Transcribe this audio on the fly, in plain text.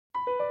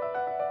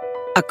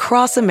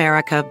Across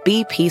America,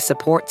 BP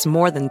supports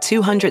more than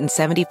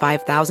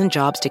 275,000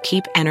 jobs to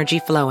keep energy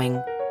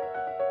flowing.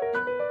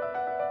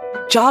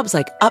 Jobs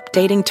like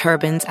updating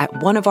turbines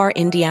at one of our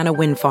Indiana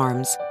wind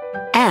farms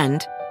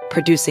and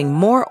producing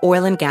more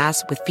oil and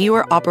gas with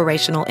fewer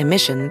operational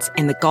emissions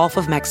in the Gulf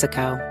of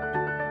Mexico.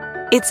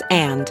 It's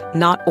and,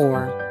 not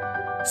or.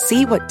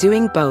 See what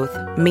doing both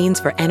means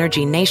for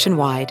energy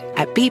nationwide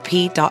at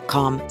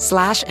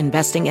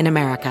bp.com/investing in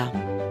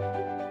America.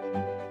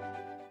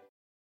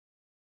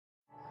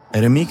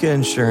 At Amica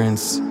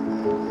Insurance,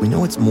 we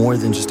know it's more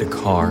than just a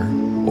car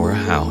or a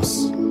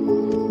house.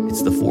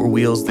 It's the four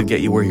wheels that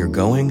get you where you're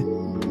going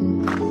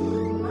and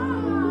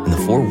the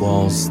four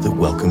walls that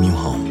welcome you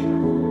home.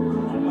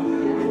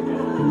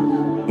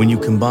 When you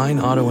combine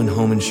auto and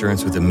home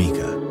insurance with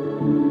Amica,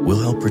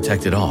 we'll help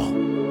protect it all.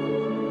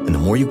 And the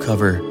more you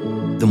cover,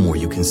 the more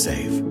you can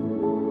save.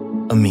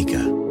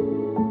 Amica.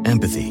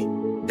 Empathy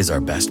is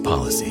our best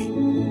policy.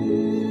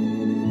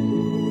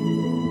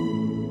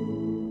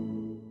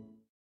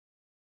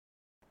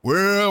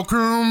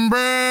 Welcome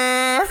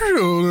back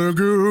to the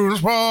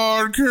Goons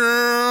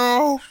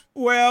Podcast.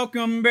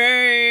 Welcome back.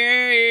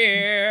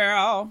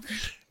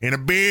 In a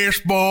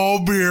baseball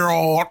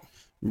bill.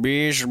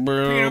 Peanut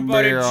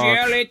butter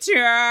jelly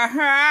time.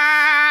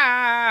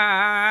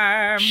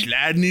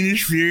 Sliding in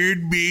his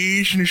third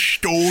base and a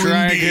stolen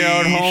Strike base.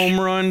 out home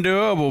run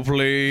double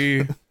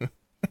play.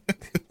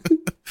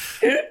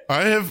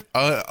 I have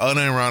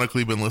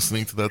unironically been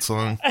listening to that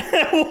song.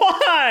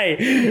 Why?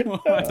 You know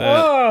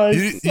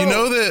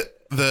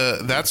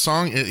that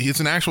song, it's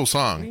an actual What do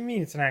song. you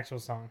mean it's an actual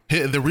song?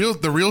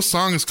 The real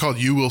song is called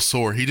You Will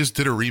Soar. He just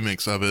did a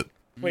remix of it.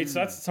 Wait, so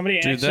that's somebody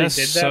Dude, actually that's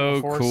did that so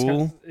before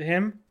cool.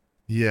 him?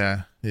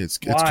 Yeah, it's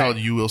Why? called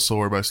You Will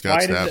Soar by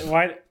Scott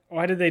Stapp.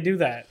 Why did they do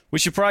that? We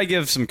should probably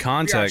give some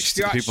context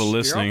to the people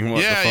listening. What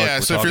the fuck Yeah.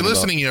 we're So if you're talking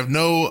listening, you have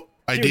no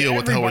idea Dude,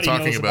 what the hell we're everybody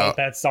talking knows about.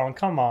 that song.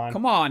 Come on.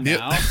 Come on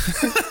now.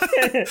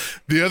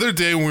 The other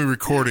day when we were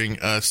recording,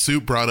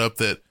 Soup brought up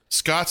that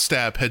Scott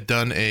Stapp had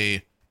done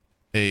a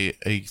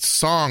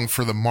song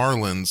for the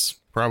Marlins,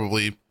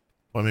 probably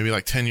maybe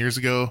like 10 years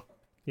ago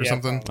or Yeah,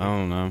 something, I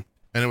don't know.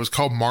 and it was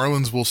called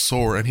Marlins Will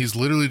Soar, and he's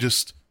literally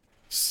just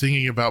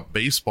singing about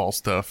baseball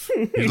stuff.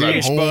 He's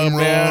like home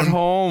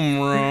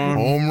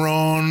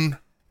run,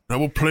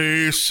 double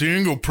play,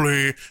 single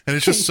play, and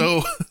it's just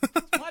so.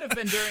 Might have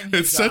been during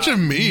his, It's such a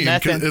meme.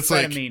 'Cause it's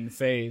like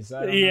phase.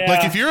 I don't know. Yeah.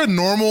 Like if you're a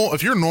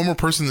normal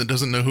person that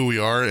doesn't know who we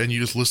are and you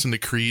just listen to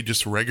Creed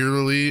just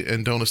regularly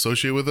and don't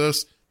associate with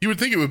us, you would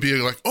think it would be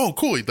like, oh,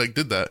 cool, he like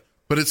did that.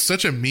 But it's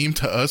such a meme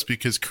to us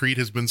because Creed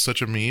has been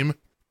such a meme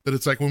that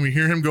it's like when we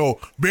hear him go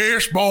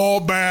baseball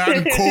bat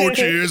and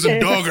coaches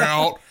and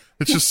dugout,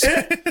 it's just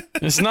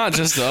It's not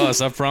just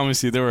us. I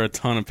promise you, there were a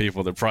ton of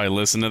people that probably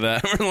listened to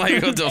that. We're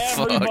like, what the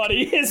fuck?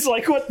 Everybody is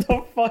like, what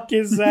the fuck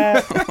is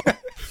that?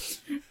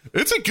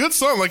 it's a good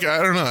song. Like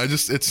I don't know,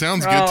 it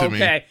sounds good to me.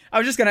 Okay, I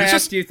was just gonna It's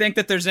ask, just- do you think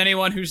that there's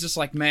anyone who's just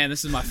like, man,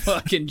 this is my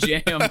fucking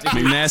jam, dude?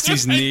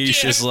 McNasty's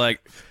niche is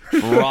like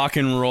rock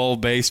and roll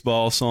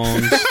baseball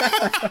songs.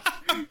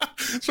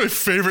 It's my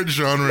favorite He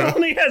genre.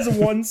 only has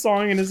one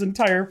song in his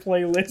entire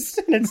playlist,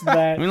 and it's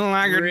that. We don't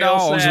like our Real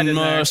dogs sad and in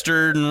there.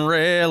 mustard and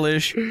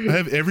relish. I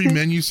have every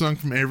menu song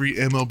from every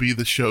MLB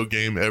The Show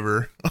game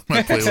ever on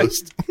my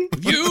playlist.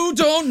 You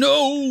don't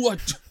know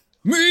what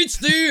meets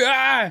the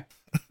eye.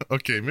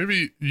 Okay,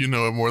 maybe you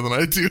know it more than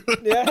I do.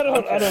 Yeah,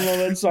 I don't know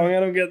that song. I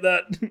don't get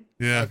that.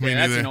 Yeah, me Okay,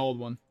 that's neither. an old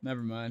one.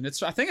 Never mind.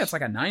 I think it's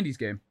like a '90s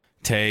game.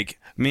 Take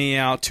me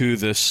out to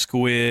the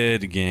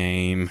Squid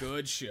Game.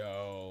 Good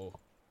show.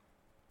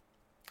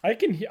 I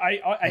can. I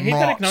hate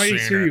that I can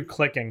always hear Rock you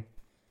clicking.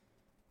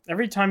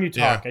 Every time you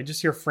talk, Yeah. I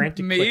just hear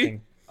frantic Me?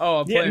 clicking.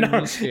 Oh, I'm Yeah, playing no,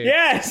 RuneScape.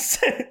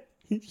 yes.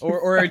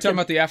 Or are you talking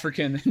about the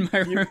African in my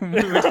room?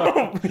 We were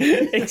talking-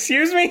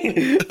 Excuse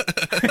me.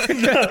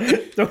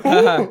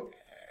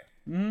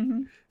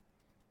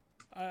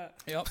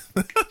 Yep.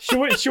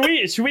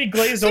 Should we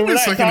glaze Took me over a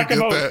that? second to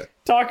get that.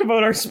 Talk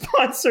about our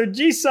sponsor,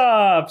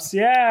 G-Subs.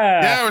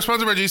 Yeah. Yeah, we're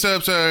sponsored by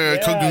G-Subs.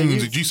 Code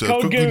Goons at G-Subs.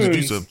 Code Code Goons at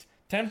Goons. G-Subs.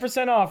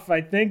 10% off, I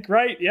think.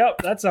 Right? Yep,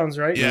 that sounds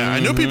right. Yeah, I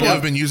know people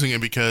have been using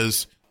it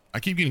because I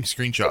keep getting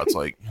screenshots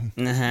like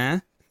Uh-huh.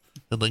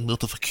 like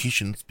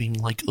notifications being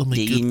like, oh my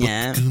god,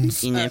 Yeah, what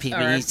goons? you know, people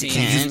Alright, use the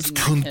use can.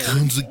 Code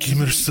Goons at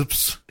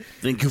Gamersubs.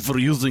 Thank you for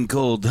using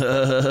code.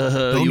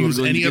 Don't use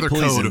any other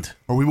code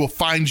or we will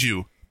find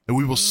you and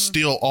we will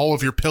steal all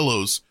of your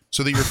pillows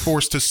so that you're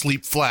forced to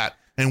sleep flat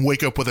and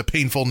wake up with a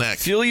painful neck.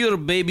 Fill your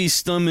baby's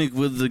stomach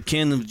with a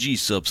can of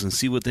G-Subs and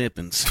see what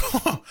happens.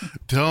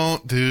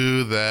 Don't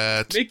do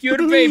that. Make your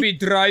baby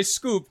dry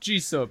scoop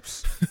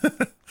G-Subs.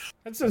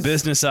 That's just,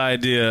 Business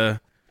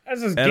idea.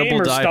 that's just Edible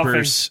gamer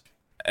diapers. stuffing.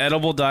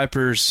 Edible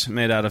diapers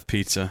made out of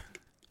pizza.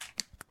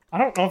 I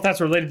don't know if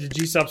that's related to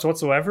G-Subs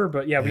whatsoever,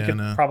 but yeah, we Yeah, could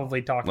no.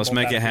 probably talk Let's about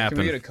make that. it happen.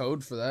 Can we get a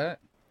code for that?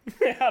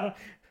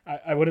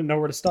 I wouldn't know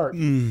where to start.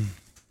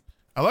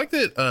 I like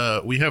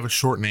that we have a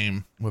short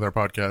name with our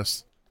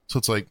podcast. So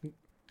it's like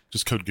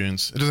just Code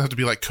Goons. It doesn't have to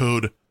be like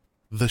Code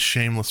the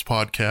Shameless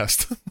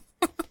Podcast.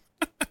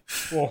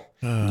 Well,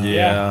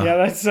 Yeah. yeah,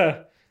 that's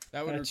a.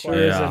 That would That require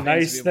sure is a James to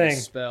nice be able to thing.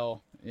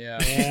 Spell. Yeah.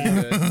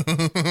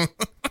 Yeah.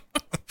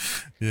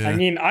 Yeah. I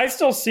mean, I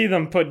still see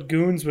them put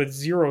goons with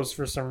zeros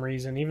for some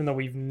reason, even though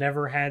we've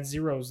never had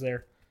zeros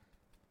there.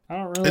 I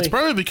don't really. It's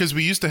probably because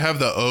we used to have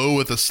the O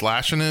with a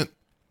slash in it,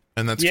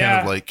 and that's kind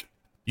Yeah. of like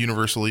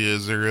universally a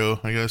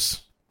zero, I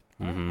guess.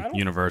 I don't-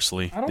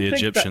 Universally, I don't the think that-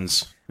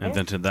 Egyptians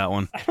invented that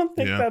one. I don't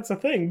think Yeah. that's a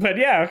thing, but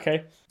yeah,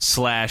 okay.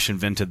 Slash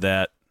invented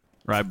that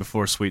right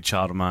before Sweet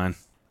Child of Mine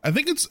I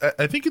think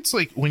it's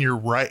like when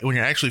you're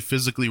actually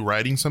physically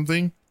writing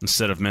something.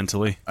 instead of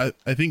mentally. I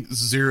think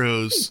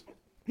zeros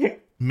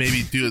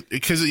maybe do it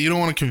because you don't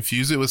want to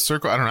confuse it with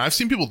circle. I don't know. I've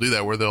seen people do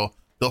that where they'll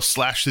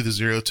slash through the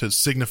zero to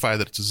signify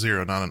that it's a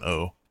zero, not an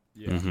O.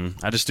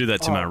 I just do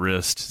that to Oh. my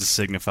wrist to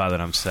signify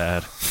that I'm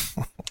sad.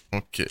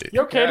 Okay.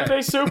 You okay Okay.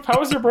 today, Soup? How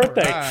was your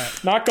birthday?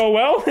 Alright. Not go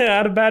well?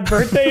 Had a bad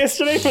birthday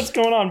yesterday? What's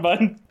going on,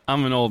 bud?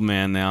 I'm an old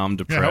man now. I'm Yeah,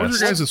 depressed. how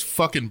was your guys'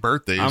 fucking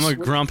birthdays? I'm a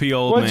grumpy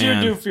old What'd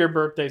man. you do for your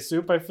birthday,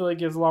 Soup? I feel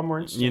like it's a lot more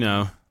interesting. You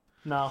know,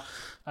 No,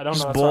 I don't know.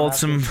 just That's boiled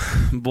what I'm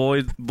some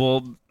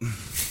boiled.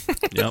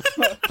 Yep.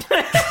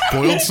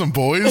 Boiled some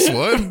boys?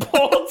 What? asking.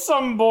 Boiled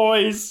some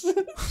boys.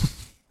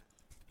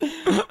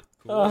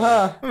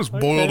 I just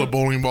boiled a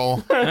bowling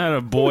ball. I had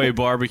a boy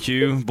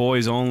barbecue,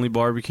 boys only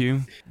barbecue.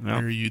 Yep.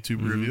 Very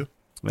YouTube review.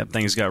 That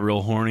thing's got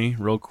real horny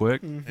real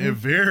quick. Mm. A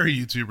very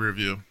YouTube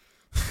review.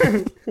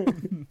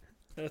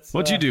 That's,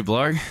 What'd you do,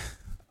 Blarg?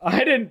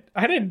 I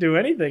didn't do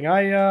anything.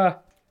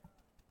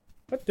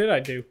 What did I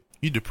do?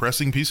 You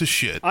depressing piece of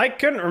shit. I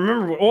couldn't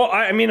remember. Well,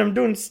 I mean, I'm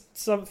doing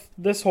stuff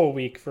this whole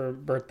week for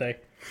birthday.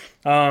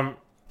 Hey, I-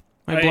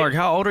 Blarg,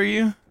 how old are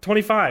you?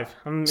 25.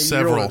 I'm a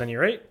Several. year older than you,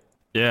 right?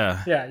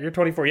 Yeah. Yeah, you're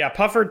 24. Yeah,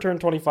 Puffer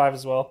turned 25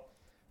 as well.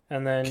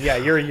 And then yeah,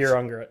 you're a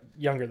year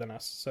younger than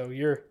us. So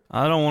you're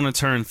I don't want to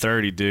turn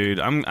 30, dude.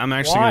 I'm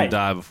actually Why? gonna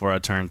die before I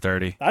turn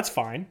 30. that's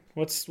fine.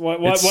 What It's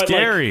like,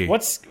 scary.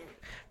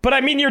 But I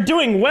mean, you're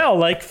doing well.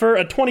 Like for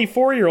a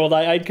 24-year-old,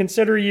 I'd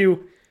consider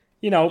you,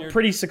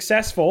 pretty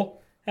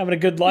successful, having a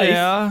good life,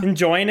 Yeah.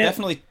 enjoying it.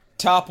 Definitely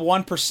top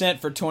 1%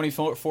 for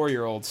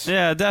 24-year-olds.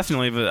 Yeah,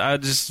 definitely, but I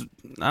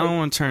don't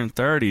want to turn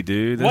 30,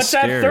 dude. That's What's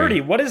scary. at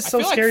 30? What is I so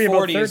feel scary like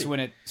 40 about is 30? when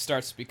it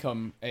starts to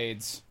become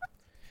AIDS.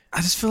 I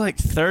just feel like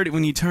 30.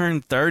 When you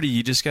turn 30,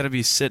 you just got to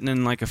be sitting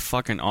in like a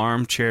fucking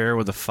armchair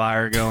with a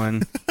fire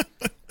going.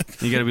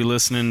 You got to be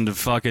listening to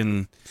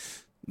fucking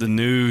the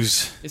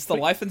news. Is the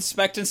life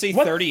expectancy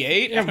What?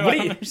 38? Yeah, I don't what do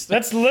you, understand.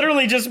 that's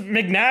literally just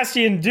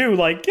McNasty and do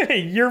like a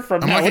year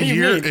from I'm now. like What a do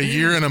you year, mean? a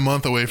year and a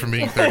month away from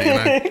being 30.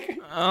 And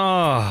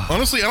Oh,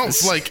 honestly,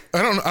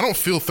 I don't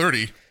feel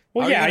 30.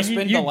 Well, How yeah, are you going to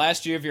spend you- the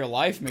last year of your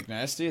life,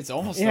 McNasty? It's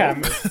almost yeah.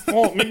 over.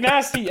 Well,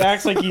 McNasty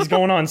acts like he's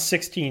going on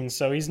 16,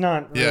 so he's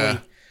not really. Yeah,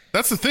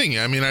 that's the thing.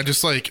 I mean, I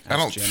just I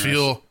don't generous.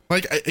 feel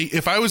like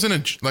if I was in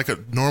a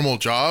normal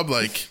job,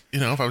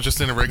 if I was just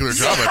in a regular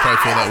job, I'd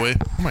probably feel that way.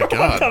 Oh my What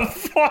god. the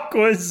fuck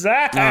was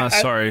that?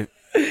 sorry.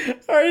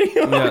 Are you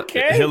Yeah,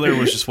 okay? Hitler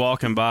was just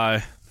walking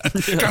by.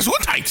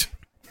 Gesundheit.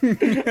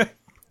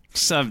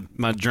 Just have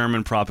my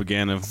German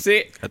propaganda.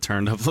 See, I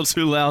turned up a little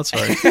too loud.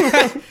 Sorry.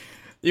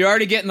 you're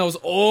already getting those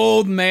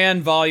old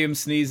man volume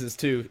sneezes,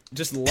 too.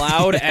 Just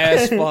loud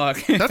as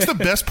fuck. That's the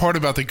best part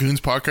about the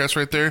Goons podcast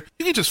right there.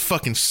 You can just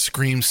fucking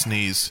scream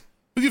sneeze.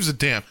 Who gives a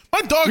damn?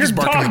 My dog Your is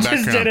barking in dog the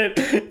just background.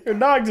 did it. Your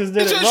dog just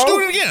did it, Just do bro.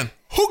 it again.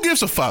 Who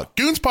gives a fuck?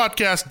 Goons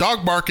podcast,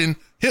 dog barking,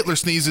 Hitler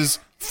sneezes,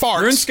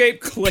 farts, RuneScape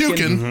clicking.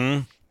 puking,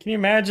 Can you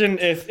imagine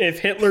if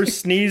Hitler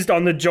sneezed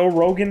on the Joe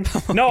Rogan?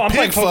 No, I'm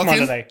playing pig Pokemon fucking,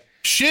 today.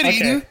 shit Okay,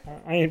 eating.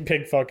 I ain't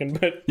pig fucking,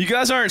 but You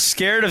guys aren't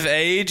scared of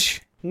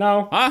age?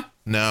 no. Huh?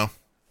 No,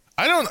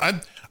 I don't.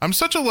 I'm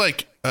such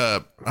a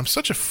I'm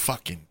such a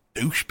fucking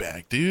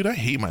douchebag, dude. I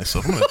hate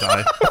myself. I'm gonna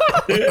die.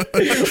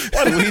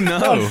 We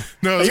know.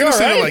 No, I was you gonna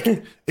say alright?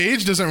 that,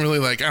 age doesn't really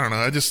I don't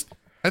know.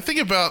 I think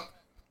about.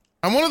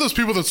 I'm one of those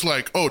people that's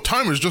like, oh,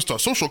 time is just a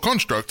social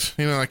construct,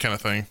 that kind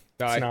of thing.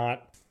 Die. It's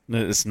not.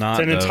 It's not.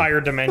 It's an though.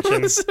 entire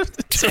dimension.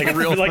 It's like a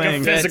real like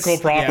thing. a physical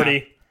That's-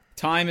 property.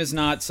 Time is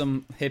not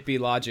some hippie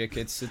logic.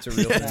 It's a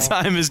real thing.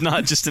 Time is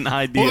not just an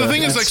idea. Well, the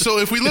thing is, so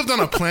if we lived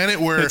on a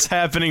planet where it's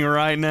happening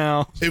right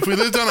now. if we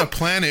lived on a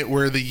planet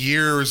where the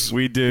years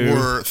We do.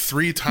 were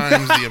 3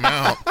 times the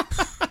amount,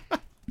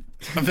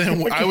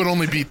 then I would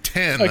only be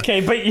 10.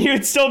 Okay, but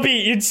you'd still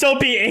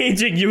be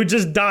aging. You would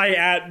just die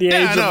at the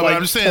Yeah, age I know, of but like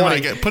I'm just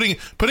saying, 20.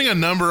 putting a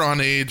number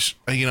on age,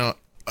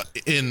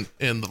 in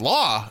the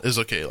law is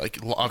okay. Like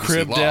obviously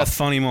Crib law, death,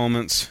 funny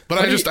moments. but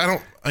I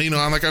don't.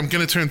 I'm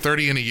gonna turn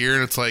 30 in a year,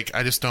 and it's like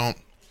I just don't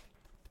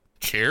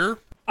care.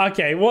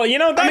 Okay, well,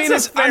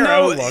 that's a fair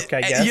outlook,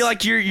 I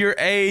guess. Your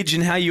age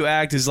and how you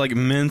act is like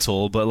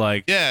mental, but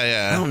like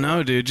Yeah, I don't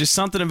know, dude. Just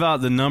something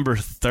about the number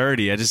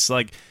 30. I just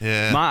like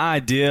Yeah. my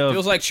idea of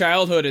Feels like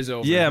childhood is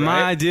over. yeah,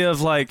 my right? idea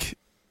of like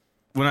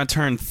when I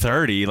turn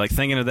 30, like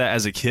thinking of that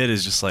as a kid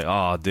is just like,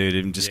 oh, dude,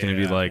 I'm just gonna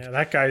be like, Yeah,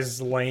 that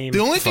guy's lame. The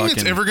only thing that's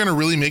Fucking- ever gonna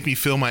really make me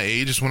feel my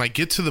age is when I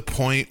get to the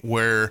point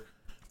where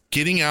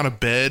getting out of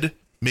bed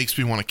makes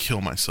me want to kill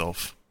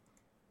myself.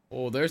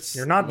 Oh, there's.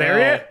 You're not there well,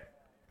 yet?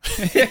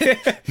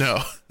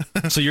 No.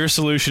 So your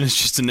solution is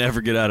just to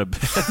never get out of bed.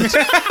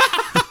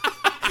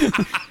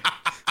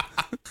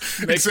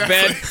 Make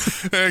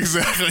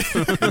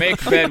Exactly.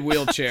 Make bed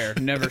wheelchair.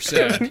 Never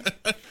said.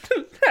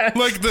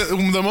 Like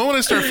the moment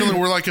I start feeling,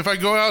 where like if I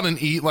go out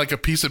and eat like a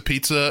piece of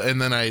pizza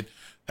and then I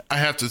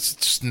have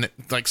to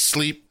like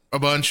sleep a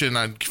bunch and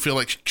I feel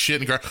like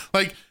shit and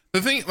like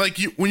the thing, like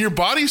when your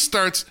body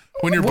starts.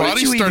 What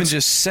did you even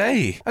just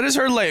say? I just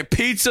heard like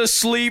pizza,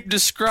 sleep,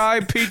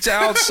 describe pizza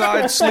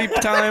outside, sleep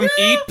time.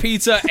 Eat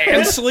pizza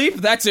and sleep?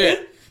 That's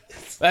it.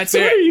 That's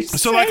it.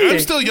 So like I'm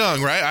still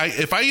young, right?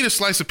 If I eat a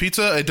slice of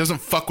pizza, it doesn't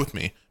fuck with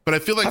me. But I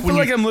feel like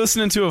I'm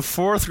listening to a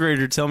fourth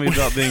grader tell me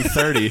about being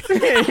 30.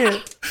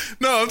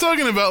 No, I'm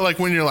talking about like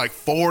when you're like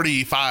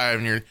 45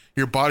 and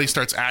your body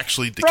starts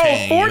actually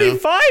decaying. Bro,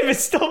 45 is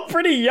still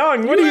pretty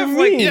young. What do you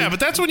mean? Yeah,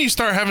 but that's when you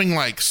start having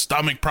like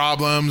stomach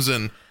problems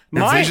and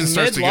your vision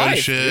starts to go to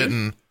shit, dude.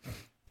 and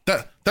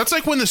that's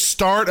like when the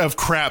start of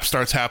crap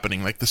starts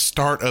happening, like the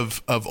start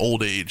of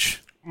old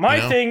age.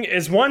 My thing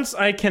is, once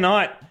I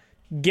cannot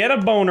get a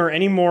boner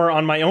anymore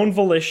on my own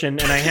volition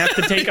and I have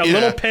to take a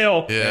little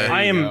pill,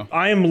 I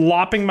am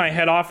lopping my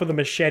head off with a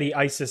machete,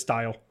 ISIS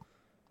style.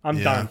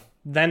 I'm done.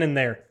 Then and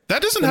there.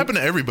 That doesn't happen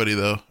to everybody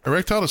though.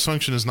 Erectile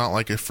dysfunction is not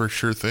like a for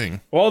sure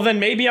thing. Well, then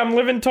maybe I'm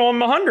living till I'm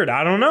 100.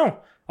 I don't know.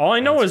 All I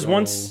know is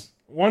once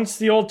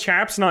the old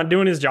chap's not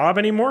doing his job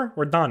anymore,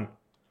 we're done.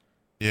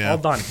 Yeah. All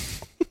done.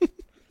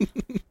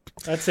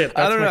 That's it. That's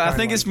I don't know. I timeline.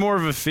 think it's more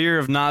of a fear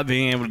of not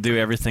being able to do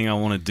everything I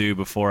want to do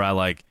before I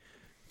like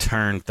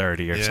turn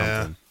 30 or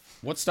something.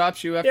 What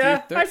stops you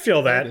after? I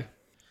feel that.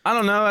 I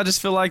don't know. I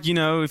just feel like,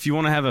 if you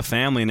want to have a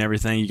family and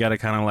everything, you got to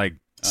kind of like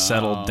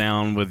settle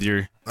down with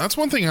your... That's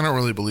one thing I don't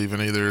really believe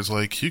in either, is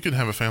like you can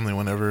have a family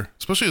whenever,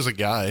 especially as a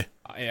guy.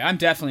 I'm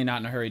definitely not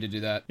in a hurry to do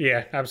that.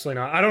 Yeah,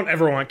 absolutely not. I don't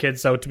ever want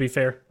kids, though, to be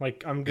fair.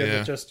 Like, I'm good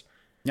at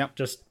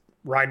just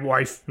ride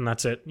wife, and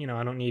that's it. I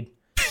don't need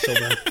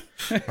children.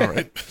 All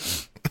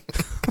right.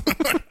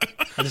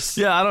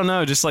 I don't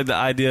know. Just like the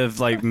idea of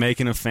like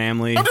making a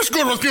family. I'm just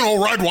good with,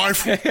 ride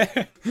wife.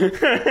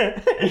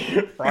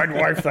 Ride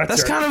wife,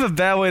 That's kind of a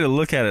bad way to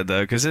look at it,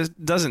 though, because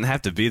it doesn't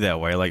have to be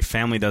that way. Like,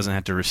 family doesn't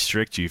have to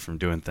restrict you from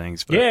doing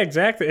things. But yeah,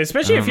 exactly.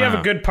 Especially if you have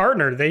know. a good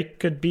partner. They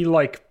could be,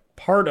 like,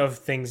 part of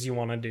things you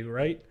want to do,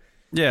 right?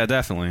 Yeah,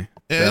 definitely.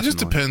 Yeah, it just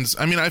depends.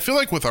 I mean, I feel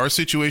like with our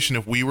situation,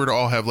 if we were to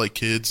all have, like,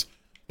 kids,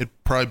 it'd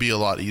probably be a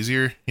lot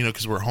easier,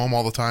 because we're home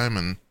all the time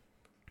and,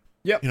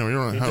 we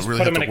don't Just really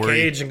put have them to in a worry.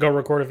 cage and go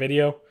record a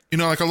video.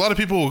 Like a lot of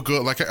people will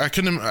go, like I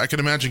can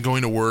imagine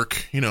going to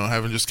work,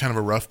 having just kind of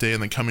a rough day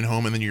and then coming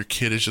home and then your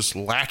kid is just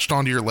latched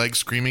onto your leg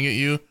screaming at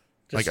you.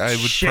 Just like I would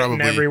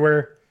shitting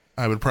everywhere.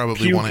 I would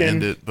probably want to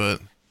end it, but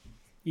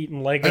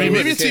Eating Legos. I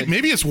mean,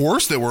 maybe it's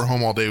worse that we're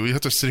home all day. We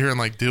have to sit here and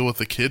like deal with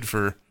the kid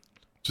for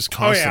just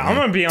constantly. Oh yeah, I'm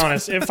gonna be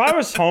honest. If I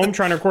was home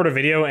trying to record a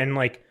video and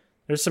like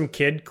there's some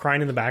kid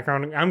crying in the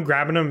background, I'm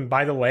grabbing him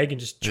by the leg and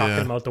just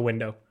chucking him out the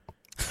window.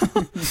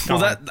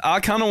 Well, I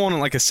kind of want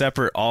like a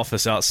separate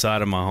office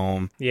outside of my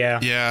home.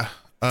 Yeah.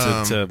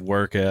 To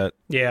work at.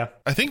 Yeah.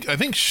 I think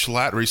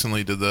Schlatt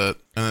recently did that,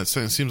 and it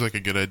seems like a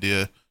good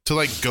idea to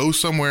like go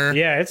somewhere.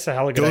 Yeah, it's a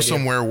hell of a good idea. idea.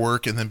 Somewhere,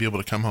 work, and then be able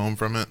to come home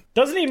from it.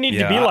 Doesn't even need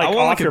to be like I want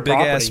off like your a big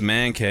property. ass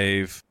man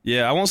cave.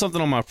 Yeah, I want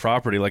something on my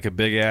property, like a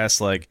big ass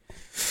like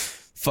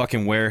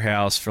fucking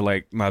warehouse for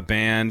like my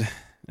band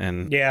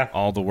and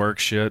all the work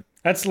shit.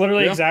 That's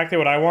literally exactly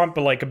what I want,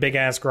 but like a big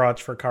ass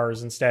garage for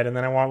cars instead, and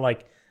then I want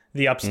like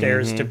the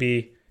upstairs to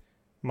be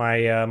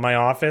my my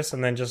office,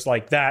 and then just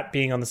like that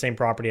being on the same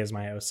property as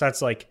my house.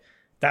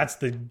 That's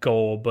the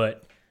goal,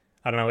 but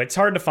I don't know. It's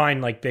hard to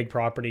find like big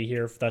property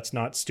here that's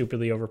not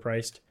stupidly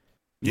overpriced.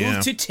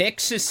 Move to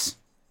Texas.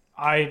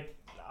 I'm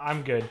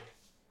good.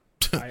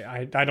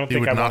 I don't You think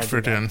would I not want to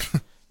fit do in.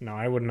 that. No,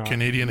 I would not.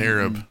 Canadian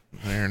Arab,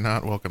 they're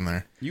not welcome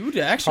there. You would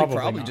actually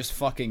Probably not. just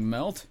fucking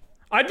melt.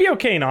 I'd be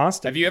okay in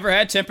Austin. Have you ever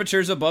had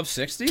temperatures above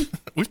 60?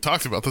 We've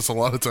talked about this a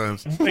lot of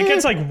times. It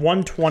gets like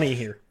 120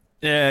 here.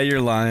 Yeah, you're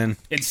lying.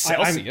 In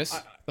Celsius?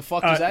 The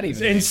fuck does that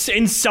even mean?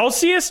 In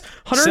Celsius?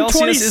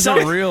 120 Celsius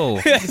isn't real.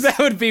 That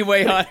would be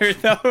way hotter,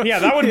 though. Yeah,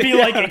 that would be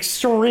like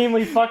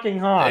extremely fucking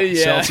hot.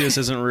 Yeah. Celsius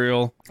isn't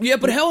real. Yeah,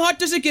 but how hot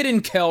does it get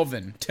in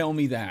Kelvin? Tell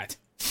me that.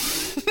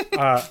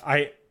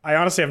 I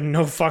honestly have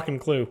no fucking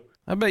clue.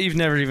 I bet you've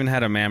never even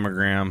had a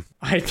mammogram.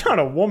 I'm not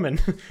a woman,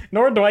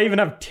 nor do I even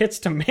have tits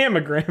to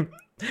mammogram.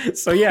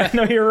 So yeah,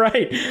 no, you're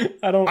right.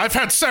 I've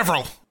had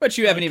several. But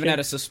you haven't even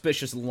had a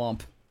suspicious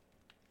lump.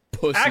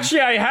 Pussy.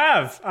 Actually, I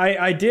have.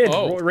 I did.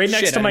 Right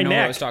next shit, to my I didn't know who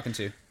neck. I was talking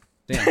to.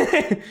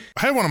 Damn.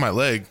 I had one on my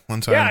leg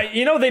one time.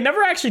 Yeah, they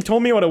never actually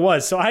told me what it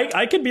was, so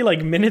I could be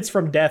like minutes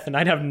from death and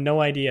I'd have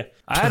no idea.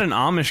 I had an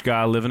Amish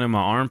guy living in my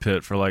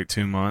armpit for like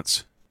 2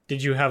 months.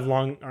 Did you have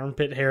long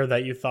armpit hair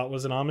that you thought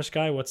was an Amish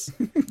guy?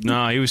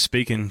 No, he was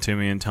speaking to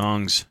me in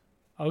tongues.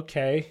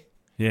 Okay.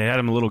 Yeah, he had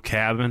him a little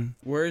cabin.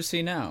 Where is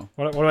he now?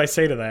 What do I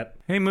say to that?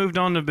 He moved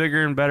on to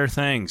bigger and better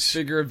things.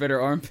 Bigger and better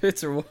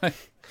armpits or what?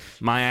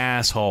 My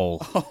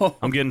asshole.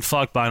 I'm getting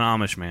fucked by an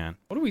Amish man.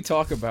 What do we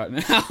talk about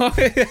now?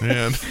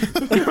 Man.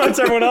 What's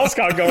everyone else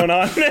got going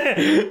on?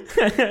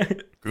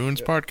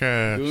 Goons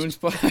Podcast. Goons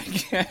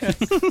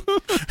Podcast.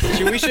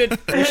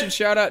 we should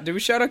shout out. Did we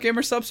shout out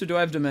Gamer Subs or do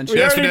I have dementia?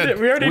 Yes, we did.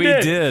 We already We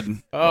did. did.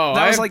 Oh,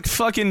 That was like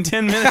fucking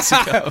 10 minutes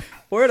ago.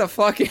 where the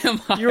fuck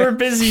am I? You were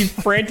busy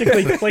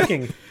frantically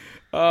clicking.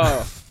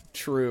 Oh,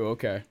 true.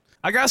 Okay.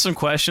 I got some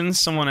questions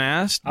someone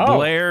asked. Oh.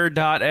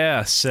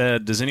 Blair.s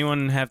said, does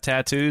anyone have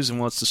tattoos and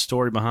what's the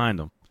story behind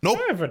them? Nope.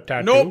 I have a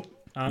tattoo. Nope.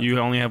 You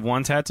only have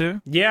one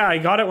tattoo? Yeah, I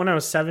got it when I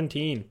was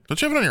 17.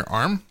 Don't you have it on your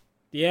arm?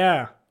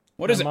 Yeah.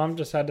 What is My it? mom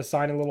just had to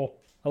sign a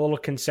little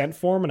consent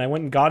form, and I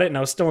went and got it, and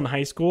I was still in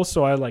high school,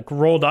 so I like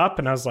rolled up,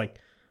 and I was like,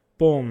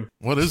 boom.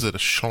 What is it? A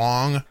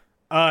schlong?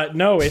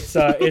 No, it's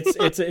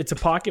a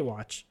pocket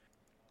watch.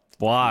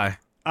 Why?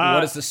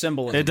 What is the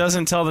symbolism? It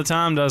doesn't tell the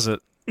time, does it?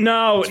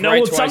 No, right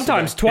well, twice a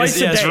sometimes day. twice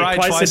a It's day, right,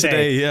 twice a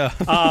day.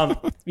 yeah.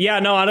 Yeah,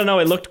 no, I don't know.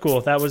 It looked cool.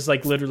 That was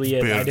like literally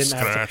it. Bit I of didn't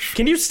have scratch. to.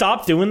 Can you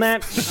stop doing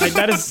that? Like,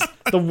 that is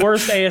the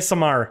worst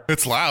ASMR.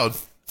 It's loud.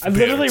 I'd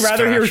literally Bit of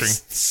rather hear scratching.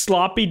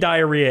 sloppy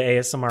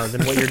diarrhea ASMR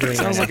than what you're doing.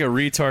 Sounds right like a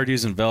retard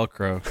using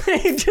Velcro.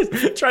 now.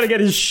 Just trying to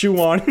get his shoe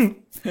on.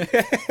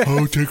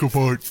 Oh, take a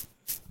bite.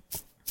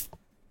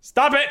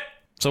 Stop it!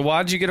 So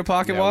why'd you get a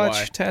pocket Yeah, watch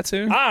why?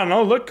 tattoo? I don't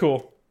know. Look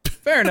cool.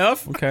 Fair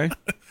enough. Okay.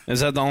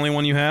 Is that the only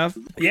one you have?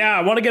 Yeah,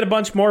 I want to get a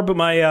bunch more, but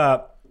my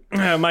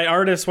my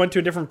artist went to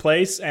a different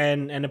place,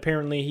 and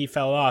apparently he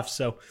fell off.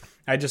 So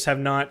I just have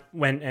not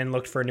went and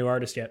looked for a new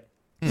artist yet.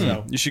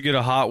 So You should get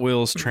a Hot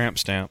Wheels tramp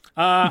stamp.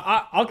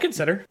 I'll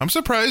consider. I'm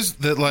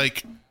surprised that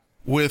like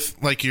with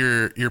like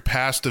your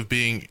past of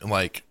being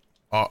like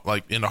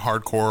into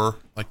hardcore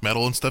like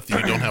metal and stuff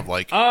that you don't have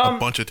like a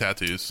bunch of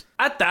tattoos.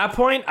 At that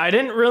point, I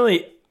didn't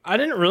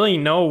really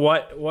know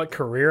what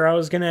career I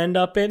was going to end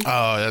up in.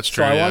 Oh, that's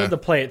true. So I yeah. wanted to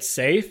play it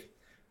safe.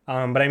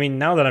 But I mean,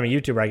 now that I'm a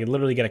YouTuber, I could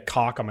literally get a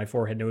cock on my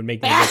forehead and it would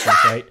make no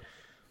difference, right?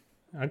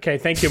 Okay,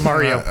 thank you,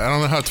 Mario. I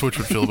don't know how Twitch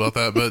would feel about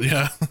that, but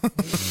yeah.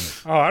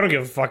 Oh, I don't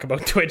give a fuck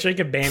about Twitch. They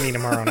could ban me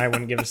tomorrow and I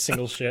wouldn't give a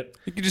single shit.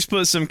 You could just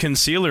put some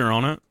concealer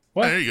on it.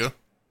 There you go.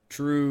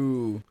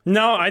 True.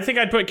 No, I think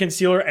I'd put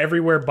concealer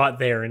everywhere but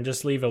there and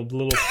just leave a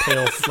little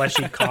pale,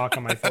 fleshy cock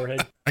on my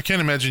forehead. I can't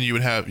imagine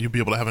you'd be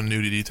able to have a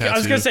nudity tattoo. I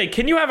was going to say,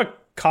 can you have a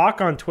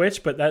cock on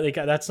Twitch? But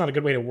that's not a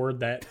good way to word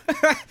that.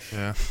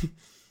 Yeah.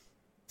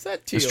 Is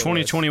that It's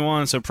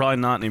 2021, so probably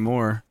not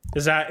anymore.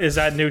 Is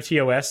that new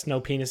TOS? No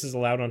penises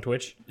allowed on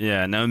Twitch?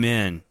 Yeah, no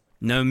men.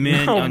 No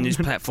men No. on this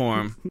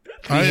platform. We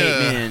I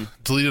hate men.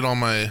 deleted all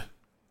my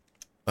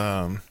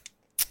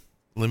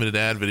limited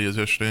ad videos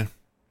yesterday.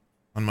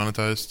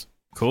 Unmonetized.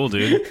 Cool,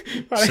 dude.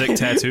 Sick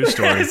tattoo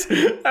story. This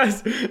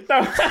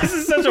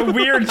is such a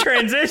weird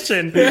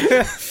transition.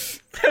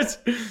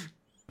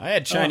 I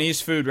had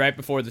Chinese food right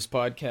before this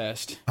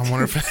podcast. I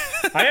wonder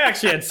if I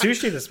actually had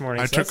sushi this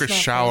morning. I so took a that's not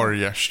shower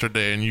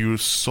yesterday and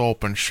used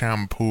soap and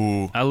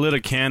shampoo. I lit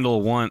a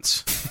candle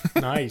once.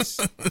 bad. Nice.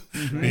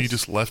 And you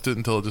just left it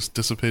until it just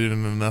dissipated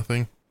into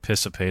nothing.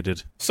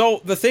 Pissipated.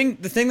 So the thing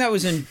that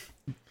was in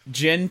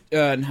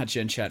not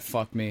Gen chat,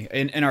 fuck me,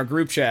 in our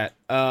group chat,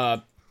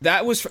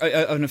 that was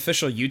an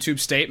official YouTube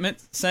statement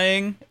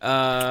saying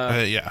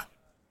Yeah.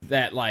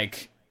 that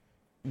like,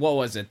 what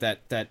was it, that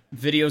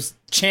videos,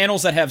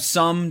 channels that have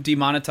some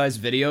demonetized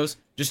videos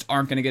just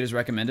aren't going to get as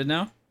recommended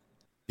now.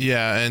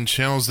 Yeah, and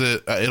channels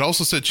that it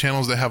also said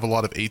channels that have a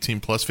lot of 18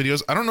 plus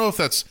videos. I don't know if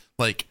that's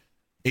like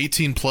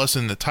 18 plus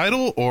in the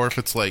title or if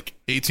it's like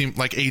 18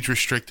 like age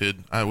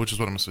restricted, which is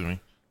what I'm assuming.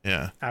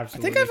 Yeah. I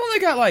Absolutely. think I've only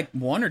got like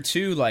one or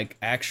two like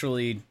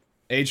actually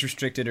age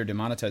restricted or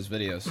demonetized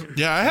videos.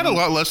 Yeah, I had a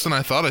lot less than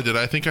I thought I did.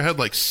 I think I had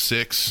like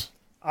 6.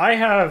 I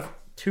have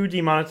 2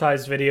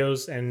 demonetized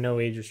videos and no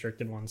age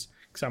restricted ones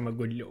because I'm a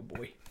good little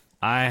boy.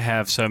 I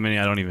have so many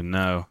I don't even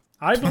know.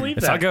 I believe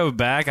If that. I go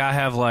back, I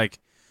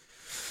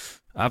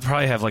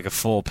probably have like a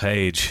full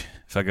page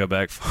if I go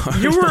back far.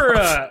 You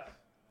were,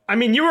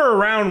 you were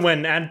around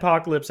when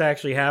Adpocalypse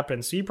actually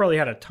happened, so you probably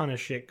had a ton of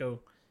shit go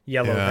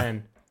yellow Yeah.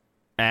 then.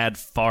 Add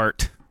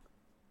fart.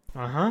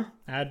 Uh-huh.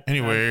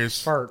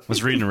 Anyways. Fart.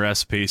 Was reading a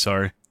recipe,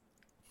 sorry.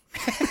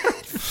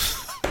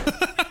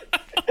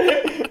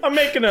 I'm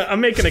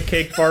making a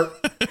cake fart.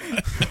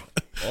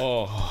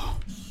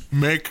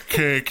 Make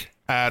cake,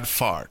 add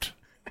fart.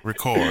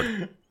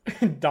 Record.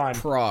 Done.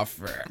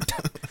 Profit.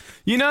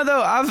 You know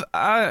though,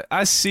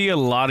 I see a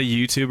lot of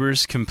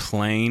YouTubers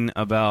complain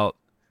about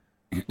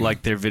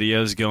like their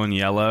videos going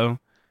yellow,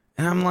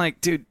 and I'm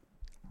like, dude,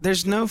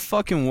 there's no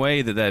fucking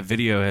way that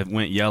video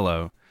went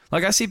yellow.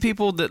 Like I see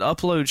people that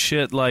upload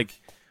shit like,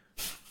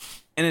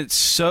 and it's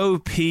so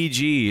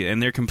PG,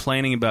 and they're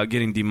complaining about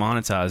getting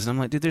demonetized, and I'm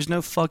like, dude, there's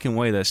no fucking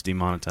way that's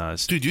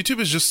demonetized. Dude, YouTube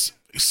is just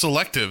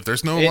selective.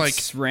 There's no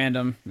It's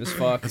random as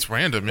fuck. it's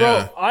random, Bro,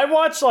 yeah. I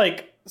watch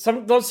like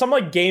some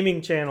like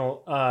gaming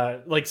channel,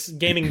 like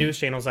gaming news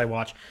channels I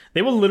watch.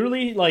 They will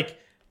literally like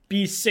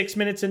be 6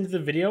 minutes into the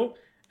video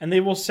and they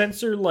will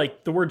censor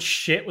like the word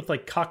shit with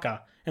like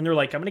caca. And they're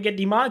like, I'm gonna get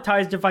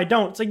demonetized if I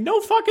don't. It's like,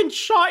 no fucking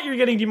shot you're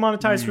getting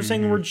demonetized for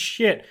saying the word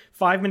shit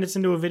 5 minutes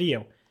into a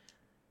video.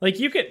 Like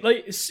you could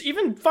like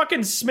even fucking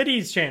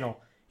Smitty's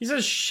channel. He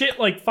says shit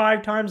like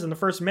 5 times in the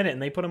first minute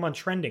and they put him on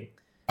trending.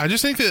 I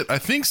just think that I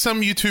think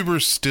some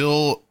YouTubers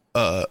still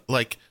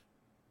like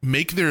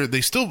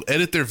they still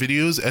edit their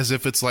videos as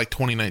if it's like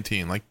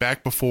 2019, like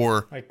back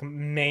before like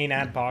main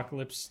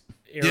apocalypse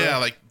era. Yeah,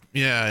 like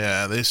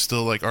yeah, they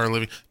still like are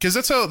living because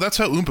that's how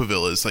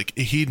Oompaville is. Like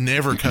he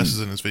never cusses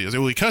in his videos.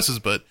 Well, he cusses,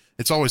 but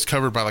it's always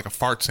covered by like a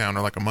fart sound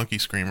or like a monkey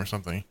scream or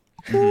something.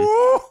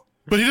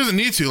 But he doesn't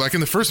need to. Like in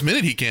the first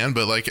minute he can,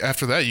 but like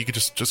after that you could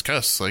just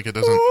cuss. Like it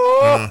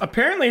doesn't.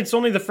 Apparently it's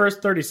only the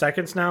first 30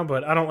 seconds now,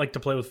 but I don't like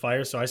to play with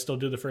fire, so I still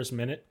do the first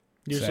minute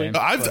usually. Same.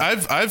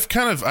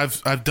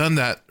 I've done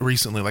that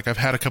recently. Like I've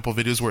had a couple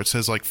videos where it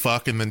says like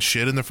fuck and then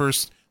shit in the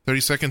first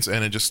 30 seconds,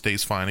 and it just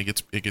stays fine.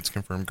 It gets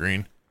confirmed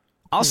green.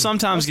 I'll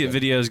sometimes get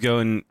videos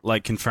going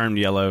like confirmed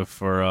yellow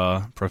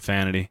for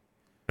profanity.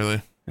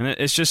 Really? And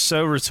it's just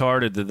so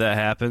retarded that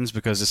happens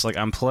because it's like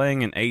I'm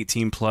playing an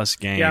 18+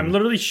 game. Yeah, I'm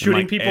literally shooting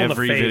like people in the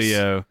every face.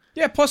 video.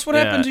 Yeah, plus what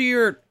happened to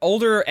your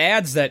older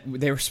ads that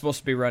they were supposed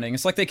to be running?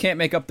 It's like they can't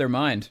make up their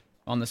mind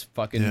on this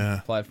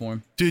fucking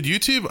platform. Dude,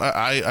 YouTube,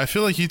 I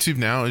feel like YouTube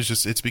now is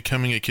just, it's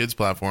becoming a kid's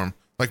platform,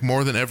 like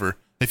more than ever.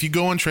 If you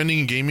go on Trending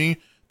and Gaming,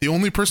 the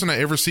only person I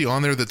ever see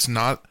on there that's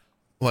not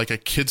like a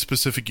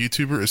kid-specific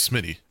YouTuber is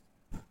Smitty.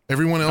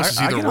 Everyone else is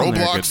either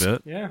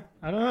Roblox. Yeah,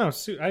 I don't know.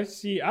 I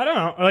don't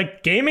know.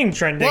 Like gaming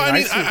trending. Well, I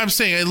mean, I'm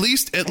saying at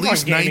least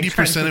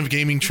 90% of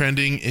gaming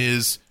trending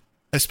is,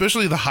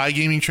 especially the high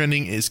gaming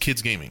trending, is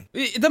kids gaming.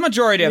 The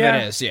majority of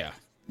it is, yeah.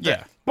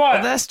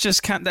 But that's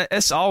just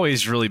it's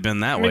always really been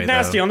that way.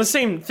 Nasty, though. on the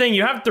same thing,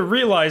 you have to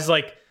realize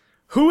like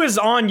who is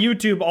on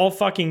YouTube all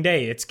fucking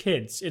day? It's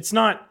kids. It's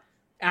not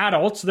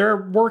adults. They're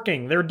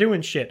working. They're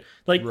doing shit.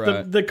 Like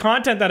the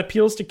content that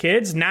appeals to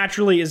kids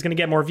naturally is going to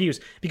get more views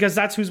because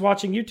that's who's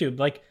watching YouTube.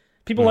 Like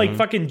people like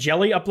fucking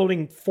Jelly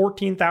uploading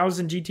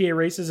 14,000 GTA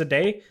races a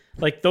day.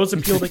 Like those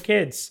appeal to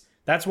kids.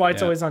 That's why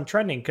it's always on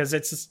trending because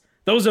it's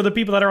those are the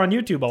people that are on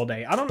YouTube all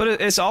day. I don't know. But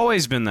it's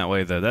always been that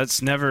way though.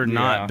 That's never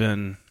not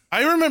been.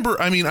 I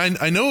remember. I mean,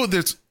 I know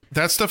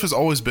that stuff has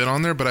always been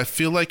on there, but I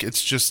feel like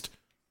it's just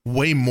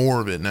way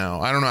more of it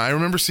now. I don't know. I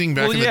remember seeing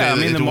back in the day that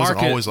it wasn't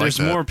always like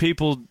that. There's more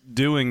people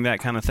doing that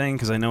kind of thing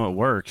because I know it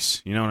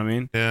works. You know what I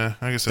mean? Yeah,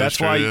 I guess that's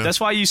true, why. yeah. That's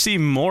why you see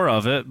more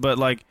of it. But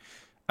like,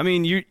 I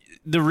mean,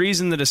 the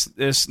reason that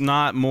it's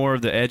not more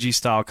of the edgy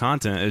style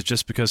content is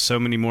just because so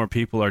many more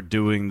people are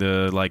doing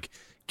the like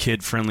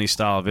kid-friendly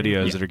style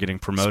videos that are getting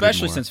promoted,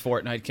 especially more. Since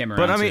Fortnite came around.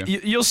 But I mean,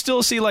 you'll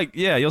still see like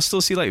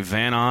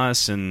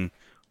Vanoss and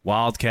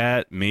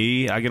Wildcat.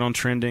 Me, I get on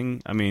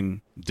trending. I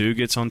mean, Dude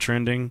gets on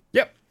trending.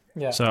 Yep.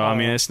 Yeah. So I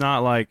mean, it's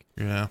not like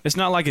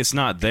it's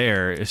not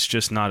there. It's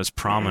just not as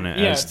prominent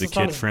as the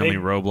kid-friendly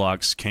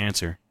Roblox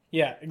cancer.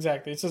 Yeah,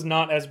 exactly. It's just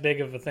not as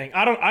big of a thing.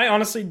 I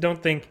honestly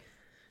don't think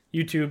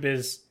YouTube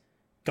is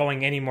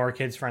going any more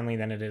kids-friendly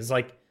than it is.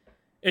 Like,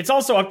 it's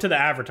also up to the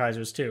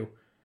advertisers too.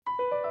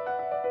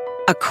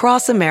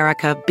 Across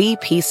America,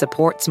 BP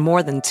supports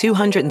more than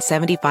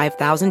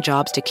 275,000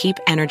 jobs to keep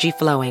energy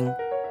flowing.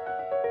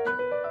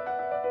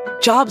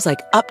 Jobs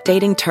like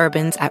updating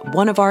turbines at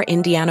one of our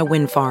Indiana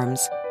wind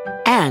farms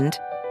and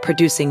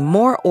producing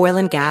more oil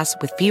and gas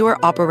with fewer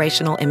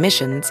operational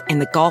emissions in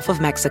the Gulf of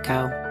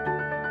Mexico.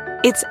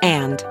 It's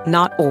and,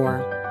 not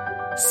or.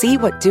 See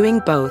what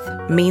doing both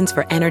means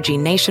for energy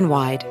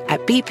nationwide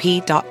at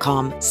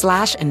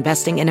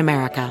bp.com/investing in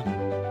America.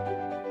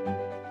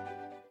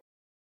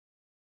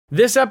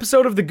 This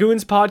episode of the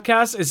Goons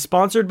Podcast is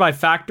sponsored by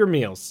Factor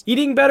Meals.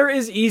 Eating better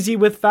is easy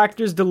with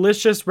Factor's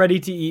delicious,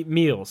 ready-to-eat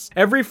meals.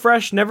 Every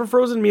fresh,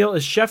 never-frozen meal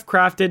is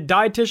chef-crafted,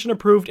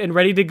 dietitian-approved, and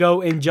ready to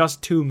go in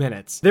just 2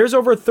 minutes. There's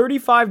over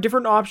 35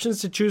 different options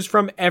to choose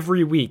from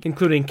every week,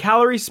 including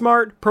Calorie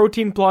Smart,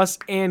 Protein Plus,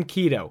 and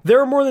Keto. There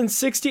are more than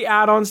 60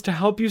 add-ons to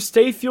help you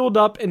stay fueled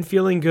up and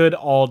feeling good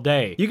all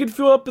day. You can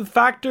fuel up with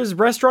Factor's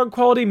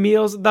restaurant-quality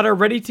meals that are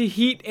ready to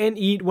heat and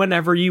eat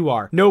whenever you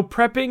are. No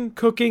prepping,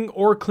 cooking,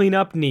 or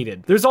cleanup needed.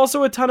 There's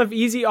also a ton of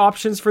easy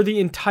options for the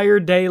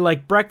entire day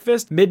like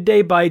breakfast,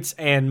 midday bites,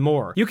 and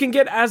more. You can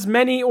get as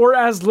many or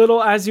as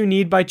little as you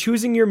need by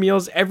choosing your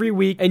meals every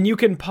week, and you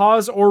can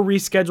pause or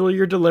reschedule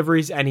your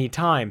deliveries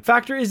anytime.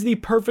 Factor is the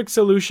perfect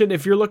solution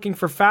if you're looking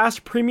for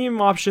fast,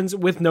 premium options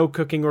with no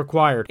cooking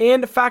required.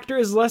 And Factor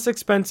is less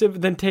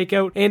expensive than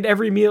takeout, and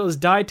every meal is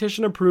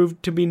dietitian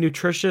approved to be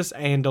nutritious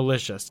and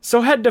delicious. So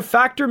head to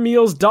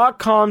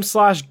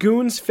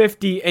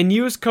factormeals.com/goons50 and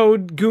use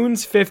code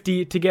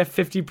goons50 to get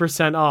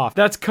 50% off.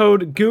 That's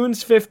code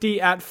goons50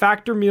 at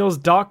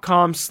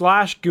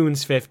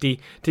factormeals.com/goons50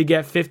 to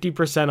get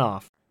 50%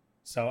 off.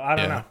 So I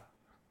don't know.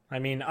 I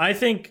mean, I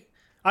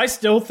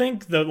still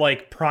think the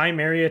like prime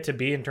area to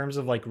be in terms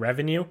of like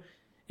revenue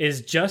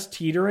is just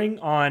teetering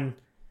on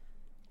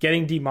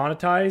getting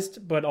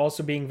demonetized, but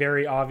also being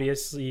very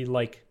obviously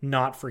like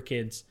not for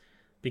kids.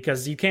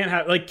 Because you can't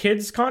have like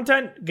kids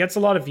content gets a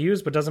lot of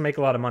views but doesn't make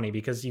a lot of money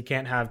because you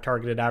can't have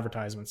targeted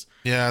advertisements.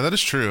 Yeah, that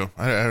is true.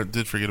 I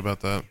did forget about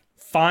that.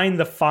 Find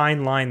the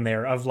fine line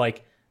there of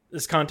like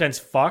this content's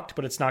fucked,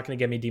 but it's not going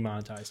to get me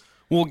demonetized.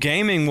 Well,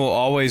 gaming will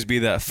always be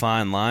that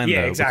fine line,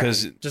 though, exactly.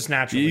 because just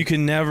naturally you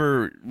can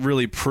never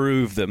really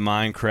prove that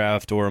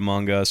Minecraft or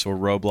Among Us or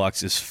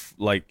Roblox is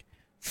like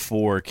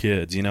for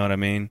kids. You know what I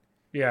mean?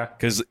 Yeah.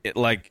 Because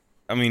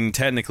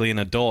technically an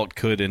adult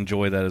could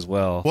enjoy that as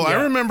well. Well, Yeah.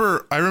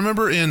 I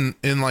remember in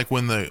like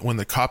when the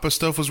COPPA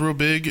stuff was real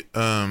big.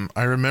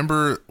 I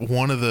remember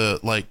one of the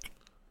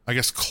I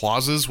guess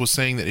clauses was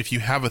saying that if you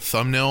have a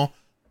thumbnail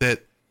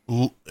that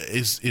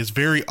is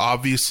very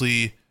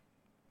obviously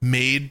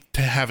made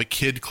to have a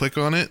kid click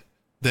on it,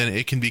 then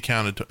it can be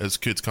counted as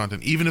kids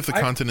content, even if the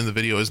content in the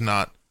video is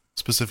not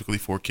specifically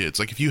for kids.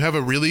 Like if you have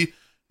a really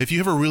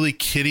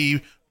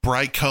kiddie,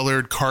 bright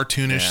colored,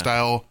 cartoonish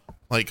style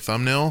like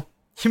thumbnail.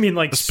 You mean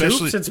like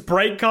Especially- Soups? It's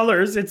bright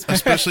colors. It's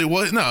Especially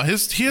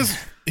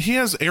he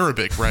has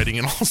Arabic writing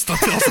and all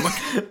stuff else.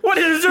 what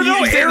is there no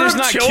You think Arab there's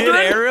not children?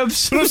 kid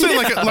Arabs? But I'm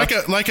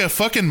saying like a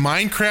fucking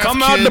Minecraft Come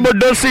kid, out the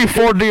Badussi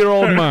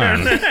 40-year-old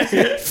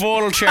man.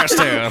 Full chest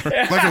hair. like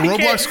a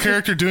Roblox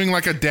character doing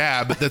like a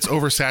dab that's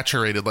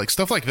oversaturated, like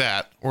stuff like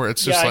that, or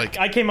it's just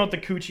I came out the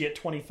coochie at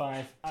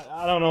 25.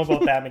 I don't know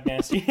about that,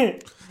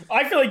 McNasty.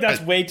 I feel like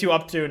that's way too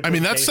up to. I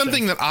mean, that's interpretation.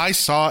 something that I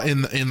saw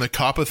in the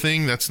COPPA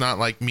thing. That's not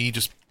like me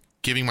just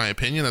giving my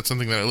opinion. That's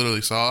something that I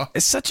literally saw.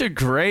 It's such a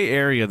gray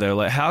area, though.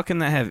 Like, how can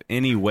that have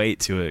any weight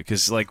to it?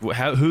 Because, like,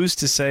 who's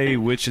to say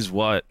which is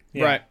what?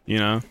 Yeah. Right. You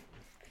know,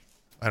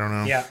 I don't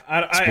know. Yeah,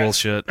 it's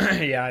bullshit.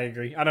 Yeah, I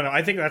agree. I don't know.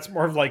 I think that's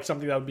more of like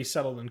something that would be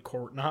settled in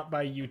court, not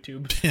by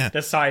YouTube Yeah.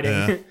 deciding.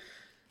 Yeah.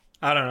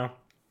 I don't know.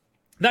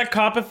 That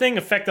COPPA thing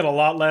affected a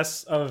lot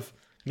less of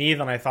me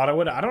than I thought it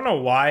would. I don't know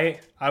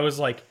why I was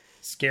like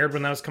scared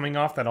when that was coming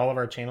off that all of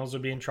our channels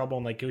would be in trouble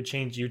and like it would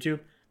change YouTube.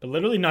 But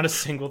literally not a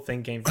single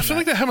thing came from I feel that.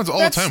 like that happens all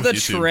That's the time the with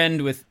YouTube.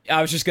 trend with.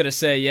 I was just gonna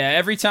say, yeah.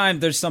 Every time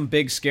there's some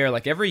big scare,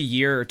 like every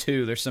year or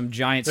two, there's some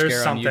giant There's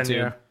scare on something,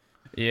 YouTube.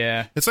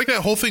 Yeah. It's like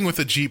that whole thing with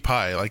the Jeep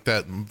Pie, like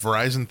that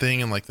Verizon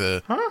thing and like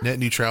the net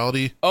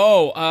neutrality.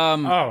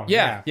 Oh,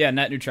 yeah. yeah.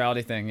 Net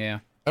neutrality thing. Yeah.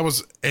 That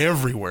was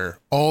everywhere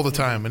all the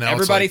time, and now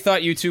Everybody it's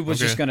thought YouTube was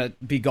okay. just gonna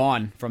be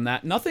gone from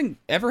that. Nothing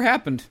ever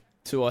happened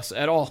to us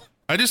at all.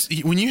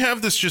 when you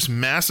have this just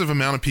massive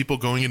amount of people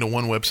going into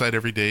one website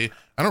every day,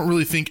 I don't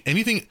really think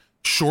anything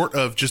short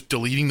of just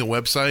deleting the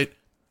website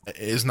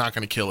is not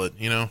going to kill it.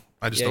 You know,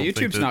 I just Yeah, don't YouTube's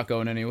think that, not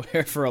going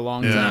anywhere for a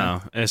long Yeah.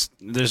 time. No,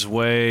 there's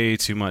way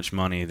too much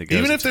money that goes.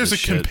 Even if into there's a this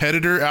shit.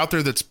 competitor out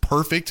there that's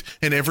perfect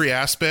in every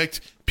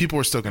aspect, people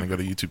are still going to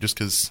go to YouTube just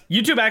because.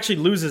 YouTube actually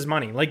loses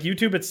money. Like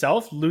YouTube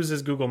itself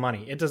loses Google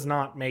money. It does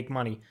not make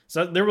money.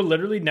 So there will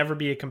literally never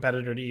be a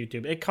competitor to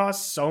YouTube. It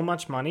costs so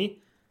much money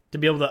to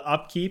be able to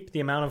upkeep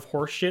the amount of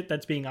horse shit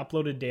that's being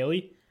uploaded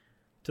daily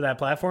to that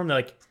platform.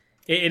 Like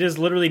it is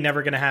literally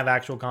never going to have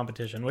actual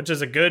competition, which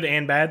is a good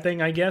and bad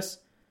thing, I guess,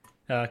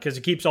 because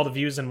it keeps all the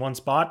views in one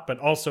spot. But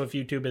also, if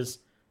YouTube is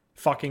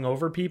fucking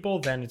over people,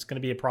 then it's going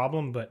to be a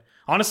problem. But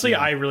honestly,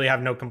 I really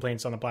have no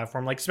complaints on the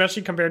platform. Like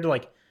especially compared to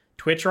like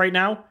Twitch right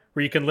now,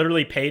 where you can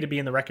literally pay to be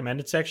in the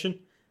recommended section.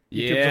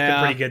 YouTube's looking Yeah.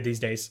 pretty good these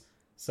days.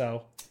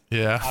 So I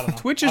Yeah, don't know.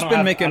 Twitch I has don't been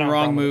have- I making don't have a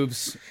wrong problem with it.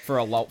 moves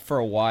for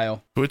a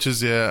while. Twitch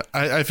is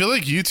I feel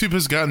like YouTube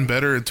has gotten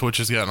better and Twitch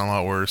has gotten a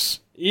lot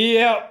worse.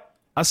 Yeah.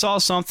 I saw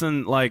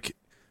something like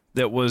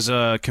that was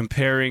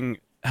comparing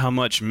how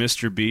much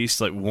Mr. Beast,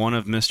 like one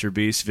of Mr.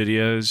 Beast's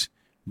videos,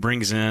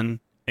 brings in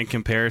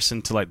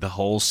comparison to like the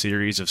whole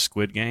series of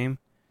Squid Game,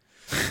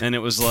 and it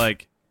was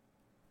like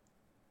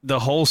the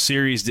whole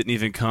series didn't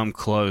even come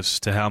close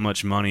to how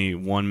much money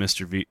one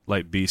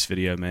Beast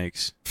video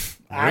makes.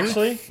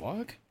 Actually,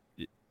 Fuck.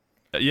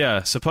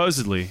 Yeah,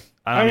 supposedly.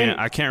 I I mean, mean,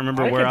 I can't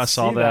remember I where could I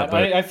saw see that,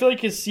 but I feel like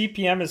his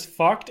CPM is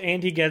fucked,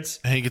 and he gets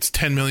And he gets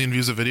 10 million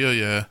views a video.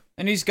 Yeah,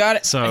 And he's got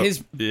it. So,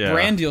 His yeah.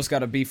 brand deal's got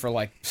to be for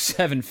like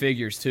 7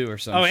 figures too, or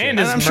something. Oh, and and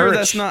his I'm sure merch.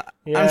 that's not.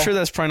 Yeah. I'm sure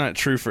that's probably not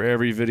true for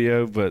every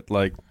video, but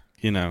like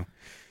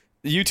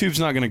YouTube's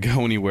not going to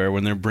go anywhere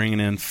when they're bringing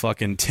in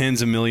fucking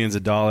tens of millions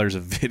of dollars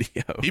of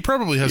video. he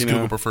probably has You know?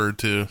 Google preferred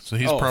too, so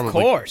he's Oh, probably. of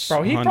course.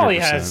 bro. He probably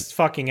 100%. has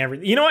fucking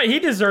everything. You know what? He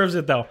deserves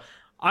it though.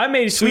 I made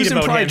a tweet Susan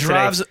about probably him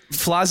today.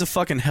 flies a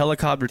fucking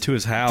helicopter to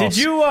his house. Did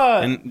you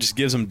and just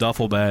gives him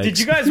duffel bags. did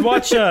you guys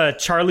watch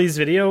Charlie's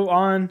video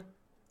on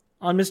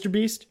Mr.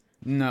 Beast?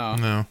 No.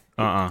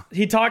 No,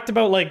 He talked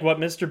about like what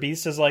Mr.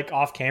 Beast is like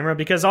off camera,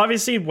 because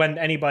obviously when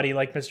anybody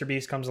like Mr.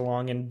 Beast comes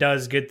along and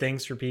does good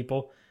things for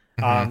people,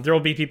 there will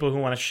be people who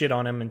want to shit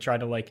on him and try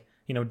to like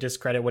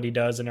discredit what he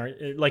does, and are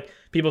like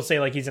people say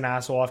like he's an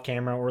asshole off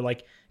camera, or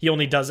like he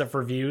only does it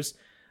for views.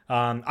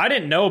 I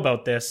didn't know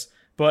about this,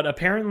 but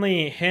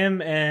apparently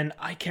him and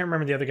I can't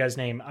remember the other guy's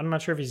name. I'm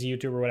not sure if he's a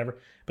YouTuber or whatever,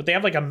 but they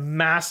have like a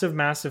massive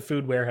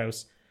food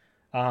warehouse,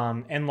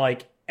 and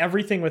like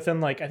everything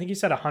within like I think he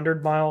said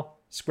 100-mile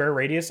square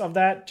radius of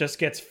that just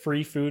gets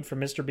free food from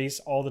Mr. Beast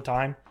all the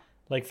time.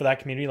 Like for that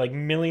community, like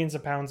millions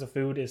of pounds of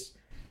food is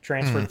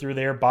transferred through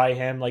there by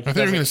him. Like I thought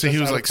you were going to say he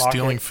was like stealing.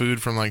 stealing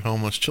food from like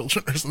homeless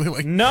children or something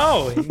like.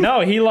 No,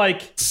 he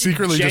like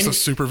Secretly just a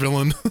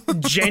supervillain.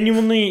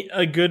 genuinely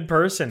a good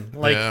person.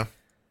 Like yeah,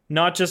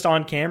 not just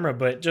on camera,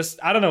 but just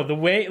I don't know,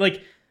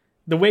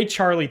 the way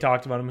Charlie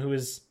talked about him, who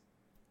is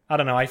I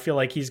don't know, I feel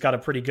like he's got a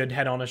pretty good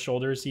head on his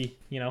shoulders. He,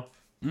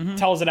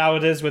 tells it how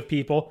it is with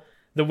people.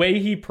 The way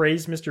he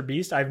praised Mr.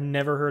 Beast, I've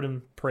never heard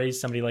him praise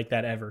somebody like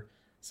that ever.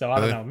 So I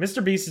don't know.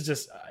 Mr. Beast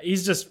is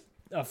he's just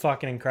a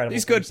fucking incredible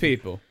These good person.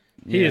 people.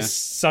 He is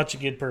such a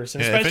good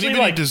person. Yeah, if Especially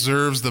anybody like,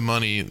 deserves the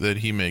money that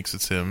he makes,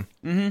 it's him.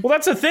 well,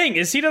 that's the thing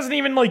is he doesn't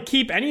even like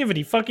keep any of it.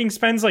 He fucking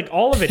spends like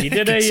all of it. He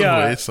did Gives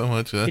away so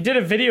much. he did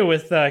a video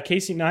with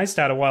Casey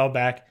Neistat a while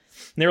back.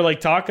 And they were like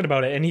talking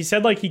about it, and he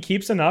said like he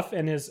keeps enough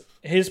in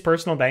his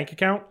personal bank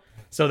account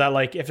so that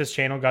like if his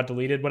channel got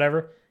deleted,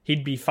 whatever,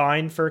 he'd be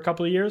fine for a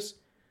couple of years,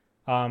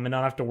 and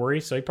not have to worry.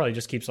 So he probably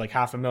just keeps like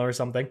 $500,000 or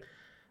something.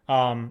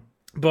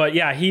 But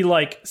yeah, he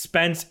like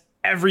spends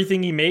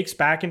everything he makes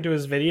back into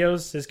his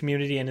videos, his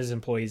community, and his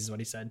employees is what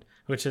he said,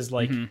 which is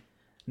like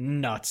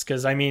nuts.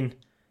 Because I mean,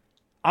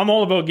 I'm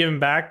all about giving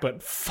back,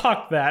 but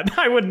fuck that.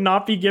 I would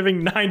not be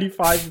giving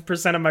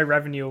 95% of my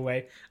revenue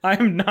away.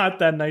 I'm not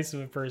that nice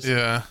of a person.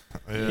 Yeah.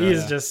 He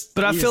is just.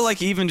 But I feel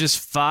like even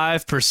just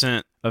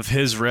 5% of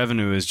his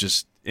revenue is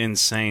just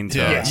insane to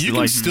Yeah, us. you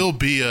Like, can still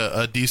be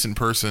a decent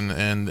person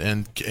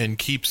and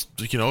keeps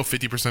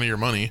 50% of your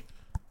money.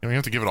 You don't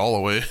have to give it all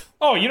away.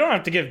 Oh, you don't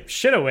have to give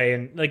shit away,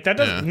 and like that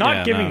does Yeah.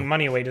 not giving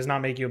money away does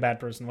not make you a bad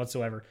person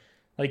whatsoever.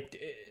 Like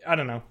I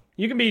don't know,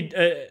 you can be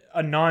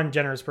a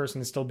non-generous person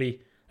and still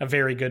be a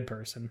very good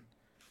person.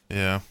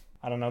 Yeah.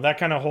 I don't know, that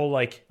kind of whole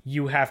like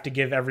you have to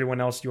give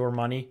everyone else your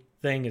money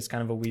thing is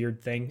kind of a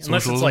weird thing.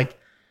 Unless it's Socialism? like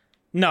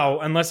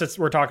unless it's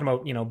we're talking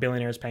about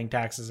billionaires paying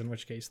taxes, in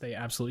which case they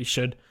absolutely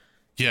should.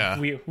 Yeah.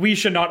 We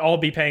should not all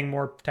be paying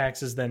more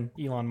taxes than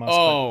Elon Musk.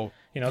 Oh,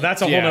 but,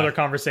 that's a whole other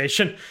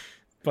conversation.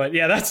 But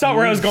yeah, that's not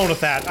where I was going with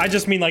that. I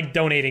just mean like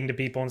donating to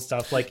people and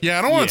stuff. Like Yeah,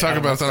 I don't want to talk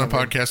about that on a that's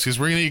podcast because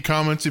we're going to get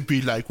comments and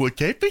be like, what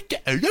type of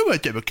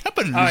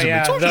capitalism? oh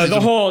yeah, and the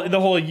socialism?"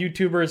 whole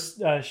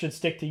YouTubers should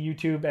stick to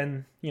YouTube,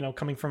 and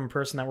coming from a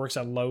person that works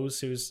at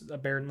Lowe's who's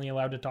apparently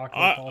allowed to talk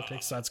about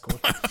politics, so that's cool.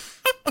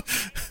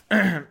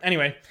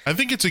 Anyway, I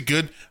think it's a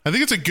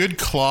good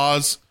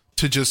clause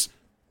to just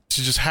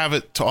have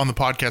it on the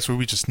podcast where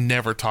we just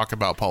never talk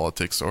about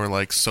politics or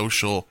like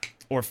social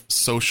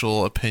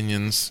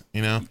opinions,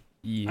 yeah.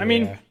 I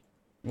mean,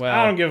 well,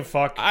 I don't give a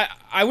fuck.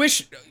 I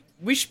wish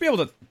we should be able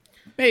to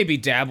maybe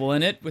dabble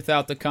in it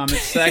without the comment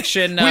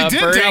section. We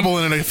did burning. dabble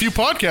in it a few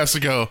podcasts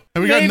ago,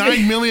 and we got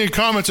 9 million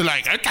comments and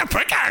like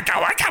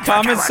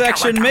Comment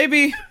section.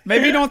 Maybe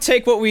don't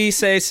take what we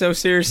say so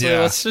seriously. Yeah.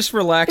 Let's just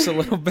relax a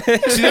little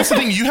bit. See, that's the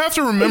thing. You have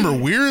to remember,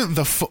 we're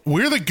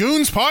the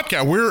Goons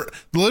podcast. We're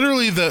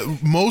literally the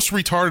most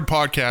retarded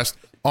podcast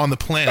on the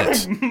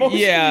planet.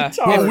 Yeah.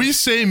 What we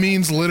say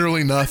means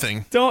literally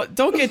nothing. Don't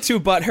get too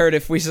butthurt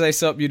if we say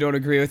something you don't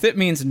agree with. It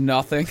means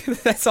nothing.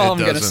 That's all I'm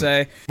gonna doesn't.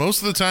 say.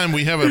 Most of the time,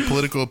 we have a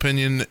political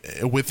opinion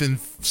within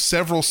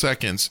several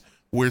seconds.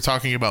 We're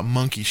talking about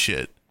monkey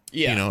shit.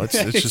 Yeah. It's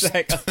just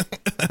exactly.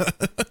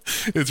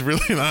 it's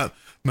really not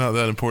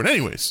that important.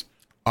 Anyways,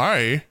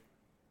 I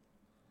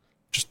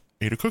just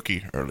ate a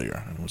cookie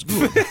earlier and it was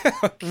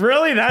good.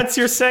 Really, that's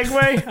your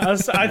segue?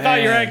 I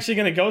thought you were actually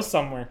gonna go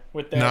somewhere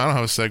with that. No, I don't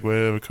have a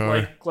Segway of a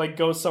car. Like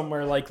go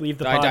somewhere, like leave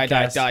the Die.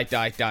 podcast.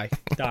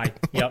 Die.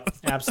 Yep,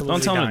 absolutely.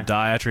 don't tell him to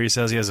die after he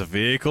says he has a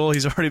vehicle.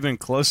 He's already been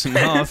close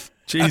enough.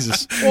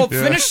 Jesus. Well,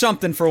 finish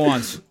something for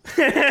once.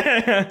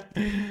 Have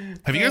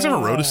you guys ever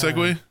rode a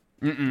Segway?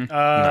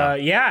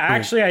 Yeah,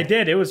 actually, I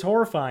did. It was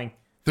horrifying.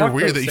 They're Fuck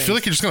weird. those That you things. feel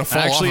like you're just gonna I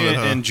fall actually off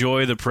of it. Huh?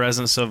 enjoy the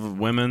presence of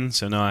women,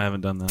 so no, I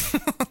haven't done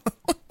that.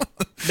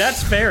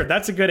 That's fair.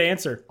 That's a good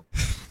answer.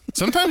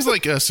 Sometimes,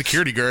 like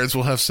security guards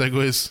will have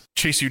Segways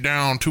chase you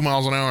down 2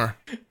 miles an hour.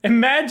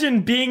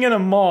 Imagine being in a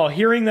mall,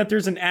 hearing that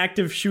there's an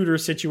active shooter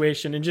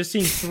situation, and just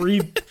seeing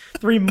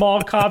three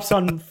mall cops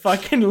on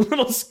fucking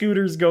little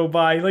scooters go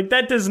by. Like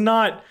that does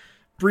not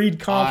breed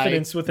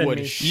confidence within would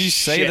me. You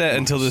say that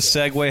until the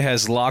Segway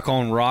has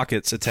lock-on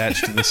rockets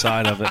attached to the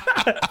side of it.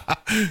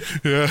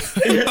 Yeah.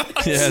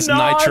 It has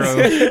Nods,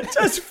 nitro.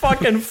 just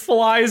fucking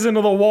flies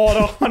into the wall at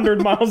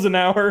 100 miles an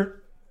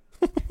hour.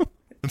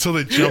 Until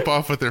they jump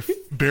off with their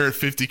Barrett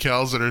 50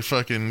 cals that are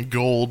fucking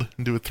gold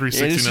and do a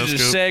 360 This no is a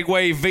scope.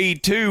 Segway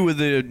V2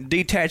 with a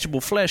detachable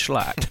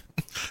fleshlight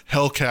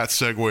Hellcat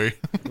Segway.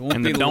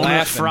 and the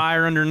donut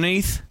fryer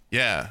underneath.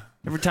 Yeah.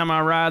 Every time I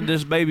ride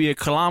this baby a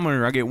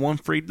kilometer, I get one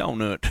free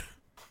donut.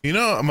 You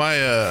know,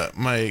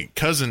 my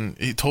cousin,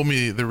 he told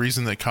me the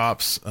reason that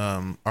cops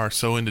are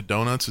so into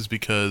donuts is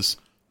because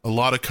a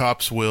lot of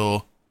cops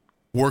will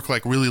work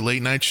like really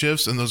late night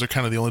shifts, and those are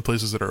kind of the only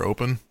places that are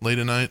open late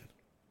at night.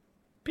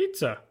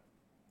 Pizza.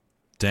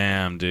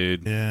 Damn,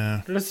 dude.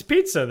 Yeah. That's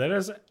pizza. That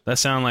is. That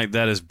sound like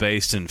that is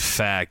based in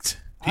fact.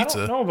 I Pizza?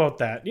 don't know about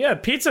that. Yeah,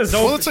 pizza's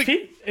open. Well, it's like-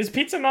 Is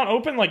pizza not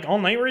open like all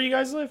night where you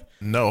guys live?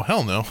 No,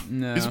 hell no.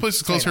 No. These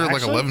places close here at like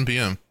actually? 11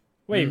 p.m.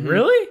 Wait,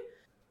 really?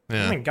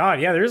 Yeah. Oh my god,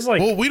 yeah. There's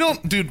like Well, we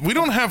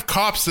don't have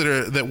cops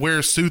that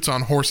wear suits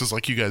on horses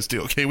like you guys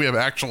do. Okay, we have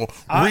actual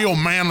real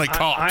manly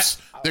cops.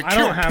 That I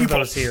kill don't have people.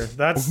 those here.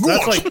 That's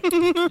What?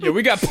 like Yeah,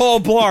 we got Paul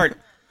Blart.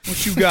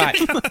 What you got?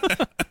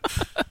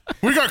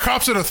 We got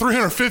cops that are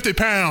 350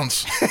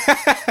 pounds.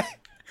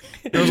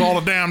 There's all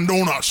the damn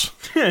donuts.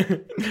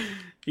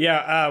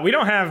 Yeah, we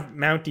don't have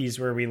Mounties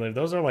where we live.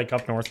 Those are like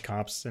up north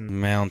cops. And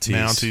Mounties.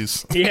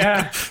 Mounties.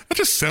 yeah, That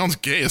just sounds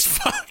gay as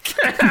fuck.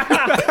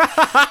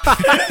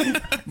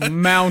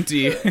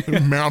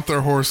 Mountie. Mount their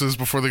horses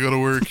before they go to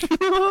work.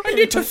 I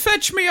need to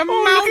fetch me a Look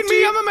at Mountie.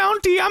 me, I'm a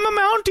Mountie. I'm a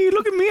Mountie.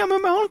 Look at me, I'm a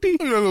Mountie.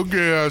 Look at that little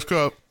gay ass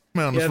cop.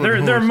 Mount his yeah,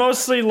 fucking they're horse.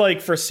 mostly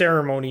like for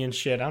ceremony and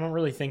shit. I don't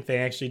really think they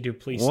actually do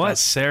police What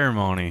stuff.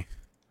 ceremony?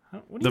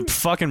 What do you The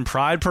fucking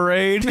Pride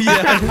Parade?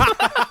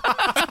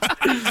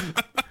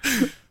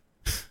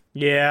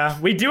 Yeah,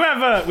 we do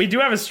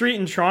have a street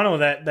in Toronto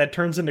that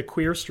turns into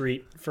Queer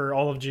Street for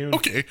all of June.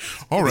 Okay,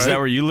 all right. Is that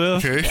where you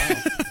live? Okay.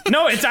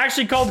 No, it's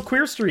actually called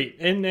Queer Street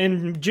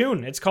in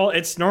June. It's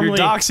You're normally.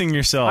 doxing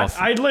yourself.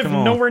 I live Come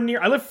on. nowhere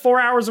near. I live 4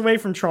 hours away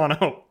from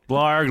Toronto.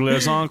 Blarg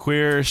lives on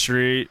Queer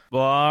Street.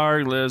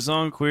 Blarg lives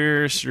on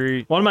Queer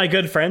Street. One of my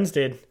good friends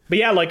did, but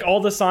yeah, like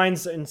all the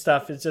signs and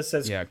stuff, it just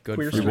says Yeah, good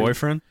Queer for Your Street.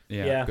 boyfriend?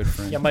 Yeah, good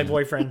friend. Yeah, my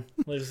boyfriend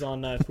lives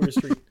on Queer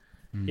Street.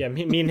 Yeah,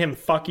 me and him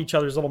fuck each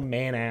other's little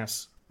man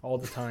ass all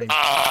the time.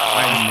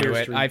 I knew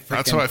Queer it. Street. I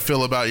That's how I freaking.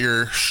 feel about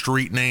your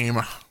street name.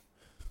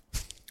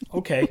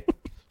 Okay,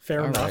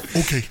 fair enough.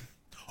 Okay.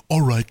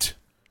 All right.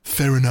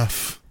 Fair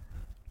enough.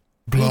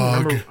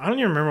 Blog. I don't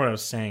even remember what I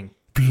was saying.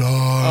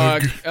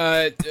 Blog.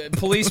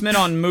 Policeman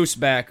on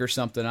Mooseback or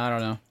something. I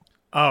don't know.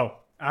 Oh,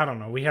 I don't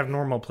know. We have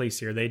normal police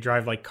here. They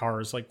drive like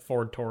cars, like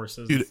Ford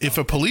Tauruses. Dude, if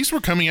a police were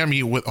coming at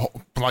me with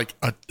like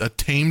a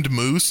tamed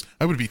moose,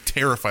 I would be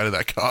terrified of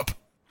that cop.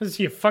 Is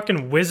he a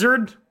fucking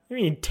wizard? What do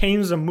you mean he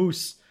tames a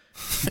moose?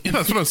 Yeah,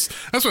 that's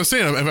what I'm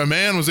saying. If a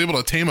man was able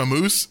to tame a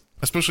moose,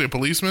 especially a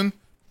policeman,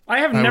 I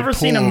have would never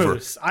seen a pull over.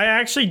 moose. I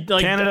actually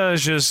like Canada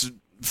is just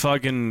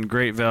fucking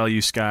great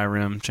value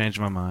Skyrim. Changed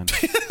my mind.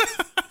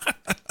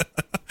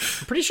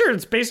 I'm pretty sure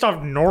it's based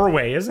off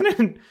Norway, isn't it?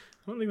 I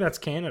don't think that's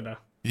Canada.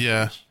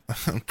 yeah,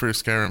 I'm pretty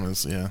Skyrim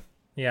is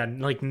Yeah,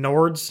 like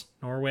Nords,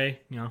 Norway.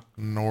 You know,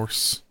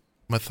 Norse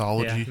yeah,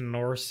 mythology.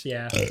 Norse.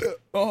 Yeah,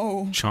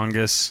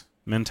 Chungus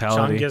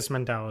mentality. Chungus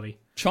mentality.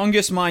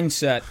 Chungus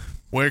mindset.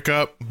 Wake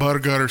up,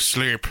 burger,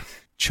 sleep.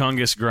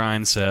 Chungus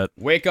grind set.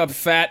 Wake up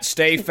fat,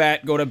 stay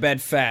fat, go to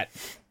bed fat.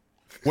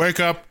 Wake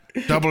up,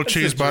 double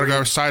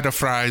cheeseburger, side of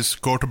fries,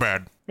 go to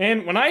bed.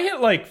 Man, when I hit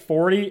like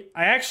 40,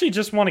 I actually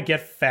just want to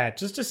get fat,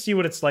 just to see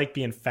what it's like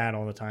being fat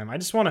all the time. I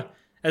just want to,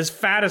 as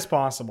fat as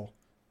possible,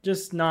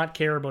 just not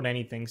care about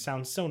anything.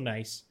 Sounds so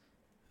nice.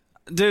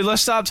 Dude,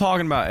 let's stop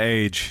talking about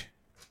age.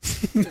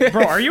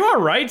 Bro, are you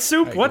all right,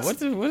 Soup? What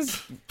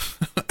is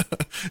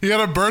He had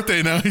a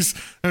birthday now. He's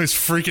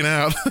freaking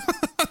out.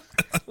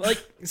 Like,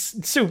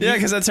 Soup? Yeah,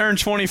 because I turned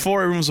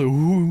 24. Everyone's like,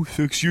 ooh,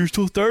 6 years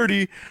till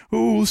 30.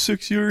 Ooh,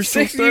 6 years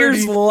till 6 30.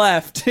 years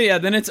left? Yeah,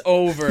 then it's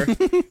over.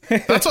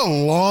 That's a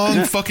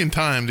long fucking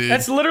time, dude.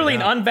 That's literally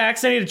an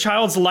unvaccinated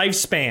child's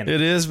lifespan.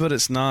 It is, but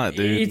it's not,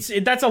 dude.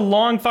 That's a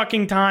long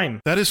fucking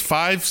time. That is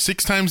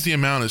 5-6 times the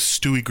amount as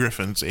Stewie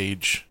Griffin's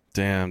age.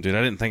 Damn, dude,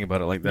 I didn't think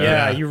about it like that.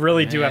 Yeah, you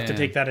really do have to Man.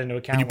 take that into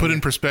account. When you put it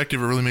in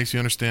perspective, it really makes you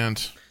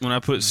understand. When I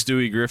put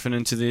Stewie Griffin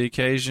into the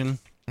occasion,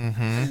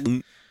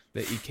 The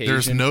occasion.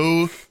 There's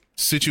no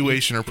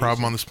situation or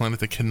problem on this planet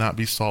that cannot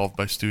be solved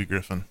by Stewie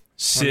Griffin.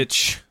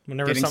 Sitch,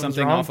 Whenever Getting something's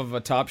something wrong, off of a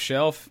top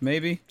shelf,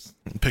 maybe.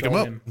 Pick him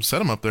Throw up, him. set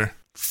him up there.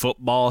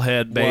 football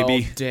head,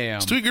 baby. Well,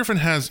 damn. Stewie Griffin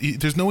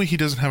there's no way he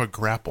doesn't have a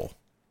grapple.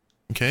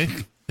 Okay?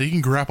 He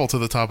can grapple to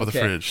the top of the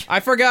Okay. fridge. I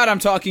forgot I'm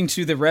talking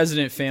to the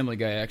resident Family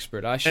Guy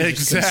expert. I should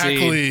just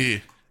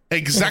concede.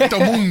 Exactly.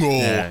 Exactamungo.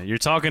 Yeah, you're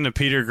talking to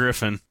Peter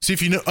Griffin. See,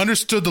 if you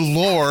understood the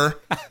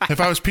lore,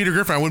 if I was Peter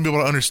Griffin, I wouldn't be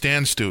able to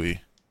understand Stewie.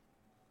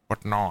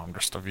 But no, I'm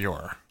just a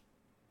viewer.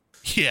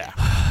 Yeah.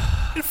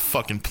 You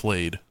fucking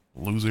played,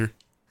 loser.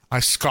 I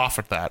scoff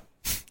at that.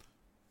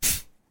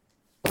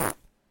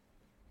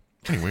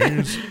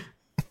 Anyways,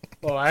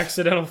 oh,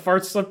 accidental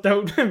fart slipped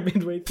out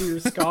midway through your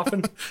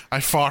scoffing. I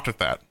fought at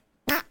that.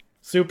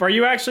 Soup, are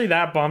you actually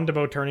that bummed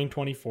about turning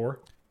 24?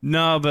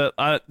 No, but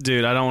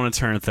dude, I don't want to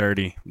turn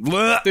 30.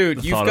 Blah, Dude,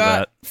 the you've thought of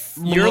got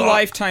that. your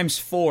life times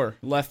 4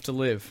 left to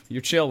live.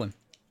 You're chilling.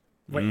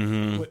 Wait,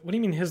 what do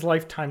you mean his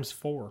life times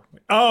 4?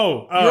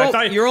 Oh,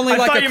 You're only I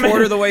like thought a you quarter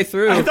meant- of the way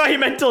through. I thought you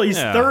meant till he's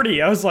Yeah.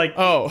 30. I was like,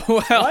 Oh,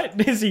 well,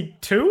 what? Is he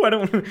 2? I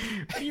don't. What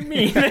do you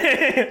mean?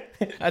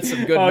 that's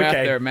some good math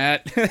Okay. there,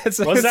 Matt.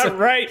 Was that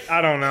right?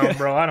 I don't know,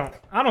 bro.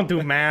 I don't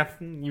do math,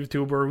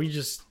 YouTuber. We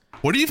just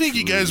What do you think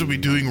you guys would be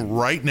doing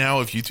right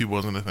now if YouTube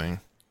wasn't a thing?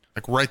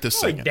 Like right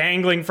this like second.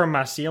 dangling from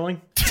my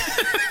ceiling.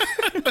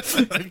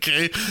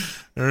 Okay.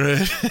 All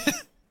right.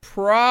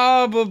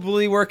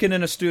 Probably working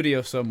in a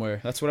studio somewhere.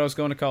 That's what I was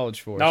going to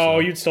college for. No, so.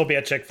 you'd still be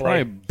at Probably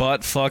Chick-fil-A.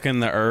 butt fucking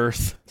the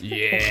earth.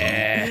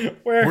 Yeah.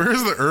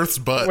 Where's the Earth's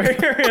butt?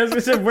 As I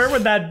said, where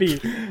would that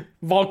be?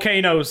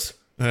 Volcanoes.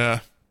 Yeah.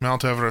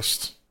 Mount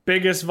Everest.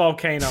 Biggest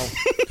volcano.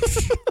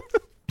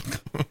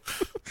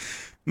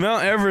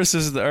 Mount Everest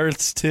is the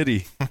earth's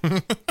titty.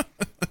 Did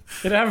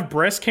it have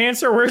breast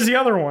cancer? Where's the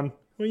other one?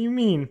 What do you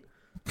mean?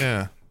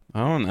 Yeah. I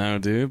don't know,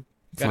 dude.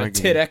 Got a Fucking-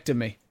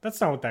 titectomy. That's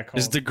not what that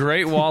calls. Is the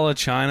Great Wall of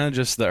China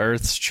just the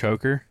earth's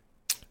choker?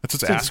 That's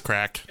its ass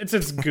crack. It's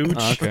its gooch.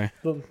 Oh, okay.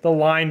 The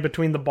line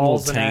between the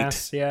balls and Little taint.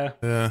 ass. Yeah.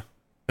 Yeah.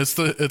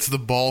 It's the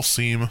ball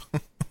seam.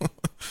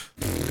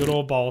 Good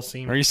old ball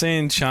seam. Are you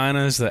saying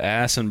China is the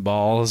ass and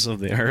balls of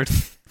the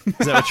earth? Is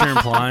that what you're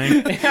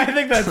implying? I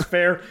think that's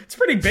fair. It's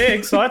pretty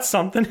big, so that's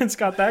something. It's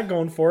got that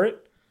going for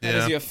it. That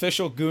is the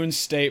official goon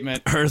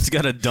statement. Earth's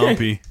got a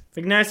dumpy.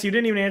 Ignace, you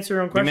didn't even answer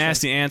your own Big question.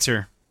 nasty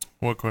answer.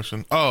 What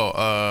question?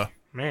 Oh,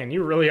 Man,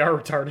 you really are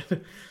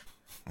retarded.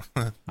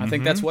 I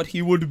think that's what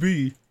he would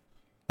be.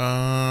 Be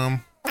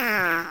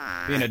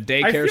in a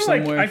daycare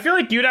somewhere. I feel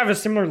like you'd have a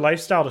similar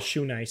lifestyle to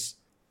Shoe Nice.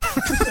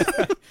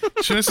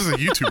 Shanice is a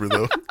YouTuber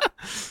though.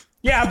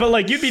 Yeah, but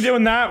like you'd be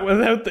doing that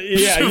without the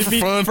you'd be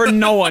fun. For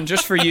no one,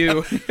 just for you.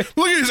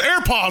 Look at his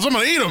AirPods. I'm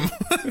gonna eat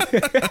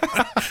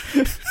them.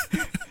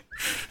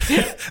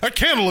 That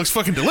candle looks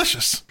fucking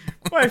delicious.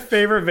 My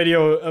favorite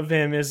video of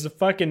him is the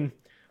fucking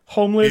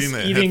homeless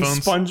eating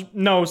headphones? eating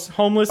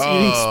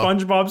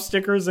SpongeBob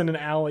stickers in an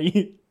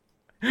alley.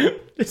 Have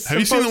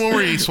you seen the one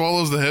where he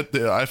swallows the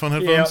iPhone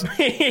headphones?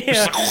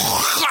 Yeah.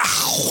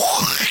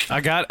 I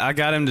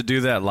got him to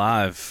do that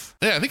live.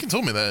 Yeah, I think he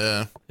told me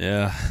that. Yeah.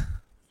 Yeah.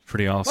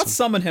 Pretty awesome. Let's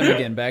summon him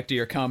again back to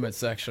your comment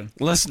section.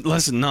 Let's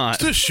not.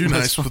 Just Shoe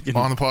Nice on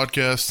the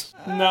podcast.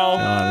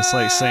 No. It's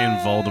like saying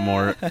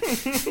Voldemort.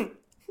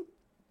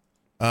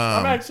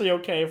 I'm actually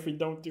okay if we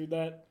don't do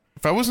that.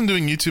 If I wasn't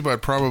doing YouTube,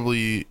 I'd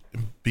probably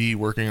be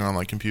working on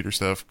like computer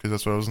stuff because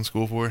that's what I was in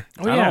school for.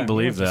 Oh, I yeah, don't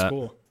believe we went to that.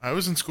 school. I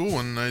was in school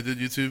when I did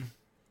YouTube.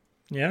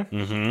 Yeah.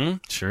 Mm-hmm.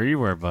 Sure you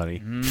were,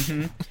 buddy.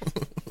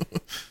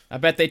 I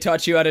bet they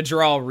taught you how to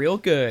draw real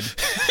good.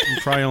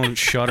 You're probably on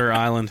Shutter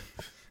Island.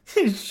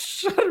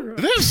 Shut her up.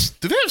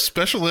 Did they have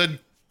special ed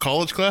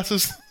college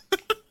classes?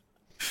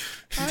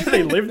 Did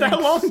they live that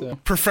long? So,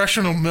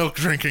 Professional milk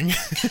drinking.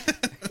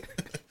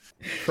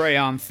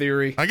 crayon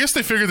theory. I guess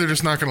they figured they're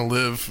just not going to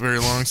live very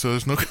long, so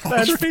there's no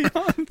college.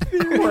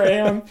 That's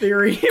crayon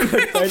theory.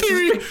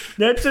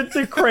 That's just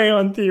the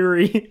crayon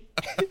theory.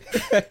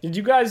 Did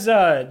you guys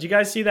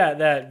see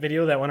that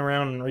video that went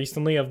around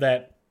recently of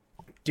that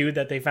dude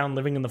that they found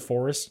living in the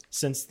forest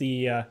since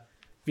the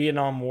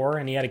Vietnam War,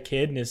 and he had a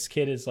kid, and his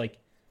kid is like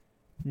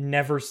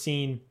never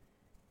seen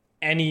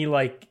any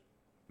like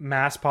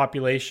mass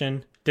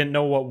population, didn't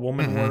know what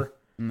women were.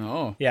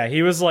 No. Yeah,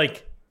 he was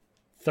like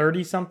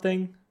 30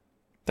 something.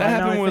 That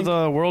happened with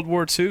a World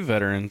War II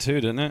veteran too,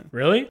 didn't it?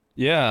 Really?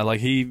 Yeah, like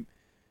he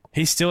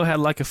still had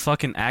like a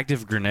fucking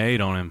active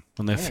grenade on him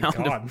when they found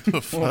him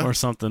or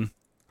something.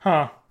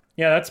 Huh.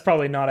 Yeah, that's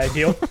probably not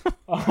ideal.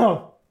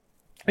 Oh.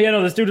 Yeah,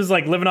 no, this dude was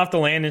like living off the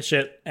land and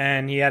shit,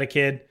 and he had a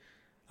kid.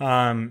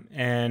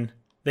 And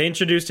they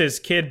introduced his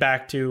kid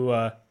back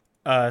to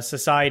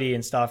society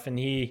and stuff, and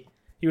he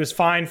was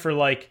fine for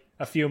like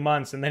a few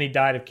months, and then he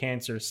died of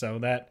cancer, so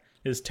that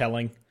is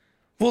telling.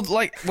 Well,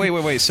 like,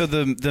 wait. So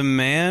the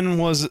man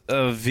was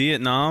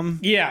Vietnam?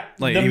 Yeah,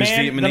 Like, the he was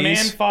man, Vietnamese? The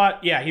man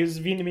fought. Yeah, he was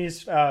a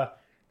Vietnamese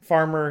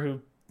farmer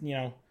who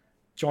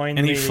joined.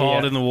 And he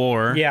fought in the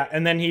war. Yeah,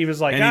 and then he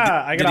was like, And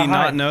I did gotta he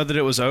hide. not know that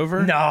it was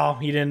over? No,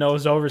 he didn't know it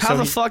was over. How so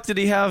the fuck did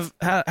he have?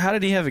 How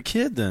did he have a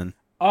kid then?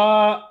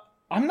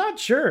 I'm not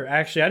sure.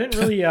 Actually, I didn't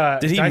really.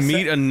 Did he dissect-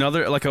 meet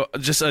another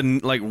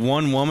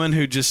one woman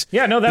who just?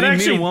 Yeah, no, that did he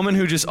actually- meet a woman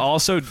who just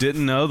also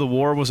didn't know the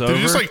war was over? Did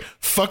he just like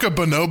fuck a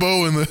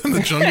bonobo in the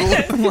jungle?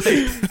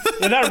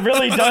 Yeah, that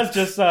really does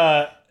just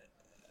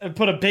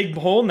put a big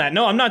hole in that.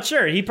 No, I'm not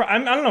sure. I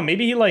don't know.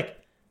 Maybe he like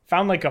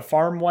found like a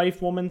farm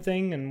wife woman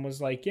thing and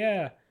was like,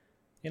 yeah,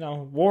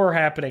 war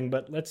happening,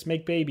 but let's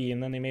make baby.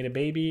 And then they made a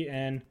baby,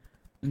 and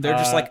They're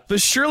just like,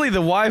 But surely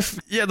the wife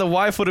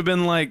would have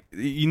been like,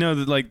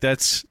 like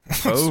that's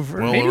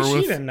over. well maybe over she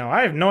with. didn't know.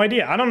 I have no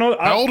idea. I don't know.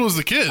 How old was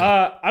the kid?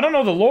 I don't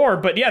know the lore,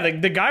 but yeah,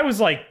 the guy was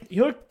like, he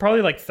looked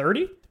probably like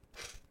 30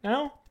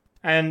 now,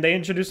 and they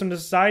introduced him to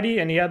society,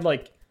 and he had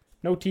like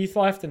no teeth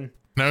left, and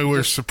Now he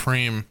wears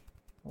Supreme.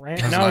 ran.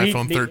 Has No, an he-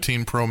 iPhone he-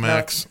 13 Pro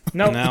Max.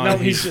 No,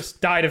 he just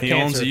died of He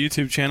cancer. owns a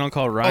YouTube channel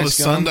called Oh, Rice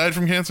the Gum. son died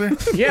from cancer?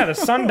 Yeah, the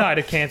son died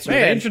of cancer.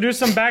 Man. They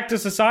introduced him back to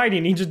society,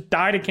 and he just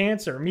died of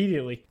cancer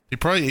immediately. He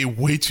probably ate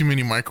way too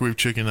many microwave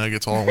chicken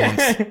nuggets all at once.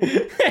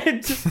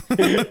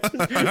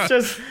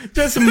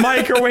 just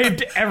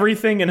microwaved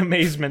everything in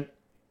amazement.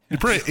 He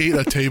probably ate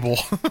a table.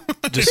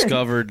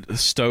 Discovered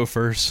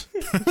Stofers.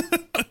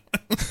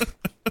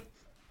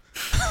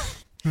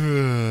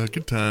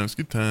 Good times,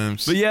 good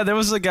times. But yeah, there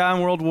was a guy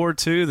in World War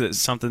II that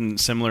something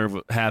similar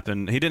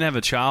happened. He didn't have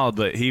a child,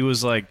 but he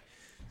was like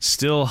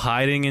still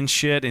hiding and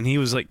shit, and he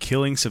was like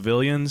killing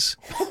civilians.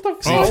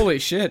 holy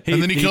shit.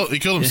 and then he killed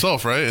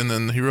himself, right? And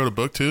then he wrote a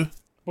book too.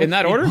 In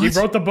that order? He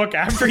wrote the book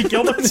after he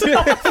killed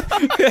himself.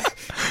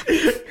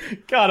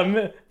 God,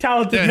 a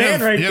talented Yeah,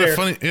 man right he had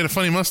there. he had a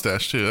funny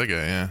mustache too. That guy,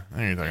 yeah. I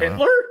know you're talking about.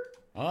 Hitler?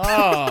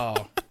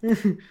 Oh.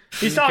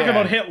 He's talking Okay.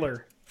 about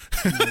Hitler.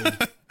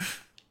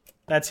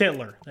 That's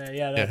Hitler. Yeah,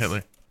 Yeah, that's,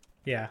 Hitler.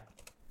 Yeah.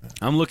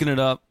 I'm looking it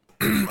up.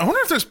 I wonder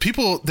if there's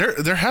people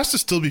there has to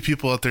still be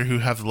people out there who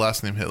have the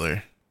last name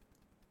Hitler.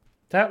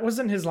 That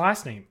wasn't his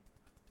last name.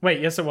 Wait,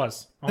 yes, it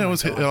was. Oh Yeah, it my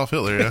was God. Adolf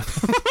Hitler, yeah.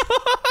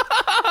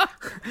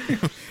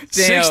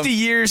 60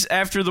 years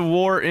after the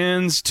war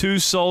ends, 2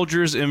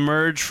 soldiers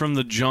emerge from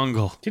the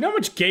jungle. Do you know how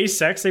much gay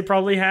sex they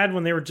probably had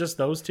when they were just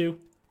those two?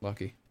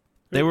 Lucky.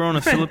 They were on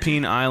a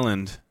Philippine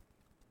island.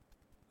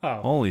 Oh.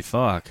 Holy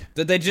fuck.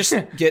 Did they just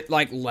get,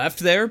 like, left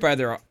there by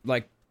their,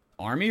 like,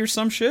 army or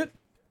some shit?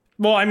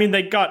 Well, I mean,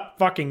 they got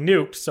fucking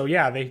nuked, so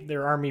yeah,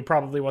 their army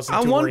probably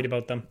wasn't too worried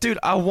about them. Dude,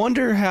 I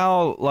wonder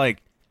how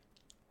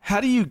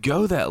do you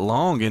go that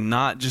long and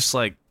not just,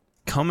 like,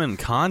 come in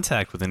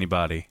contact with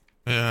anybody?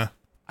 Yeah.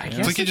 I guess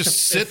It's like you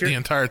just sit the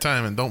entire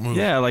time and don't move.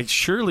 Yeah, like,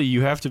 surely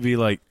you have to be,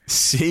 like,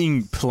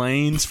 seeing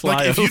planes fly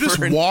Like if over. you just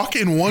walk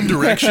in one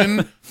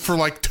direction for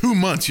like 2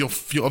 months, you'll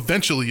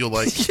eventually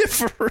like. Yeah,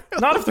 for real.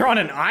 Not if they're on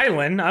an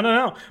island, I don't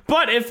know.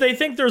 But if they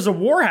think there's a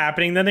war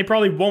happening, then they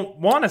probably won't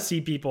want to see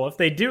people. If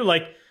they do,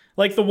 like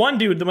the one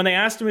dude, when they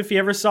asked him if he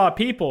ever saw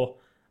people,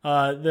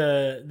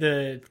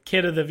 the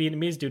kid of the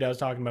Vietnamese dude I was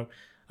talking about,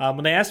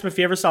 when they asked him if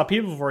he ever saw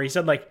people before, he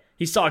said like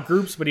he saw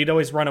groups, but he'd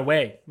always run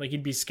away. Like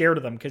he'd be scared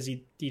of them because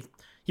he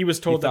was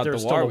told that there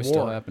was still a war.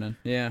 Still happening.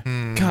 Yeah.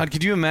 God,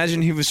 could you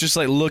imagine he was just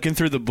like looking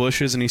through the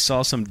bushes and he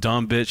saw some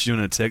dumb bitch doing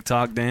a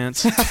TikTok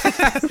dance?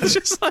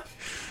 just like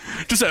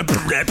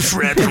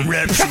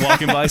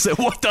walking by. He said,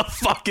 "What the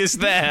fuck is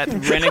that?"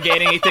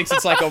 Renegading. He thinks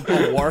it's like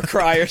a war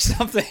cry or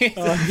something.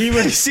 He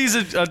sees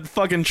a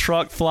fucking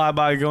truck fly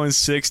by going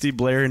 60,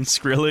 blaring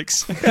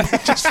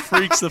Skrillex. Just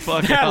freaks the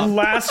fuck That out.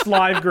 last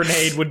live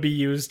grenade would be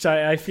used.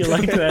 I feel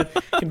like that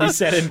can be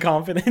said in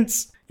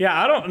confidence. Yeah,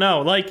 I don't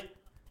know. Like,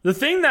 the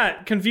thing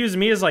that confused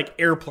me is, like,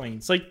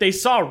 airplanes. Like, they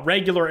saw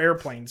regular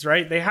airplanes,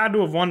 right? They had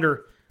to have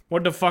wondered,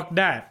 what the fuck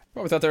that?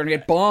 Probably thought they were gonna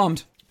get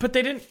bombed. But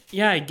they didn't,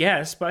 yeah, I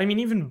guess. But, I mean,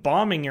 even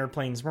bombing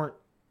airplanes weren't,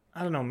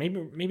 I don't know,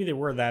 maybe they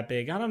were that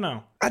big. I don't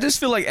know. I just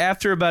feel like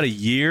after about a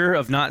year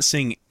of not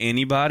seeing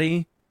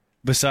anybody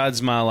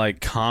besides my, like,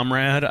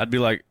 comrade, I'd be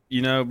like,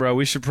 you know, bro,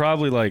 we should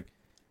probably, like,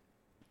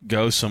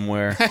 go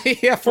somewhere.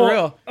 Yeah, for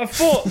real.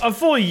 A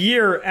full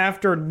year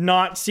after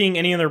not seeing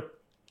any other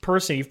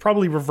person, you've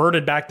probably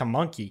reverted back to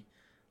monkey.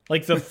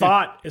 Like, the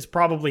thought is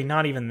probably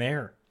not even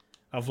there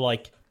of,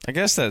 like, I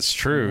guess that's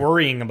true.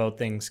 worrying about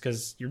things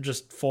because you're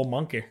just full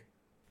monkey.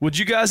 Would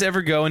you guys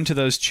ever go into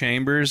those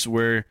chambers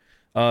where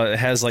it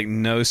has like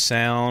no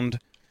sound?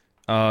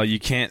 You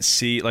can't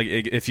see, like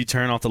if you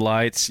turn off the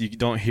lights, you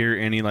don't hear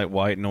any like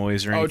white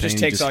noise or anything. Oh, it just you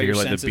takes just all hear your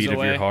like the senses beat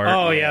away. of your heart.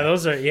 Oh yeah,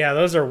 those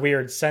are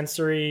weird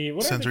sensory.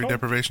 What are they Sensory called?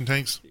 deprivation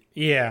tanks.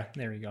 Yeah,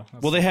 there you go.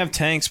 Well, they have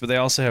tanks, but they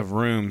also have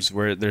rooms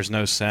where there's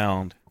no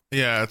sound.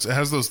 Yeah, it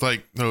has those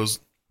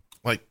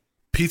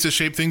pizza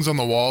shaped things on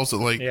the walls that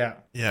like. Yeah.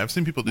 I've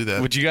seen people do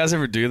that. Would you guys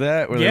ever do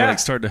that? Where Yeah. they like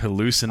start to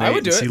hallucinate I would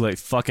and do see it. like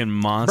fucking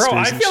monsters? Bro,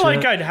 I and feel shit?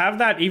 like I'd have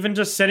that even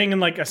just sitting in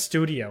like a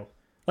studio,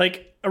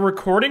 like a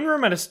recording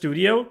room at a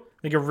studio,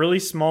 like a really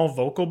small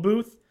vocal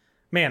booth.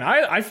 Man,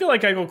 I feel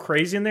like I go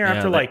crazy in there Yeah,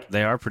 after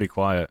they are pretty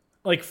quiet.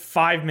 like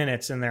 5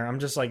 minutes in there. I'm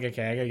just like,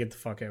 okay, I gotta get the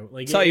fuck out.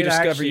 Like, That's how you it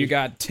discover actually- you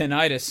got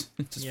tinnitus.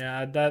 Just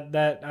Yeah,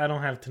 that I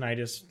don't have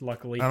tinnitus,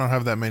 luckily. I don't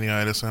have that many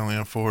itis. I only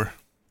have 4.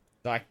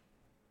 die.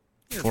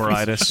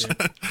 Fluoritis.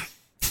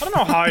 I don't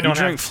know how I You don't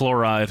drink have.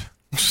 fluoride.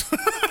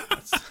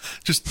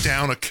 Just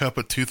down a cup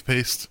of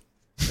toothpaste.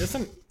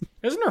 Isn't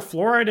there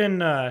fluoride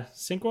in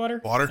sink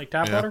water? Water? Like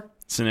tap Yeah. water?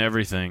 It's in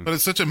everything. But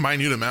it's such a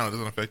minute amount; it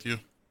doesn't affect you.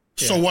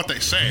 So what they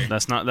say.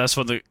 That's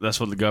what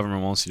the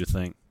government wants you to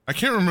think. I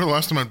can't remember the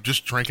last time I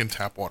just drank in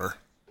tap water.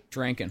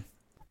 Drinking.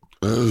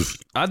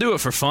 I do it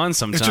for fun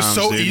sometimes. It's just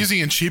so dude. easy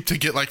and cheap to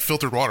get like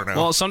filtered water now.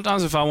 Well,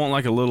 sometimes if I want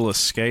like a little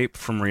escape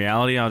from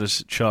reality, I'll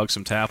just chug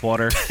some tap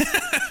water.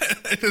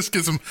 Just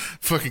get some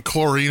fucking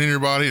chlorine in your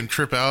body and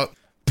trip out.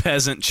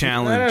 Peasant That is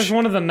challenge.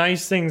 one of the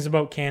nice things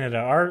about Canada.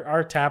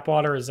 Our tap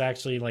water is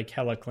actually like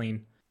hella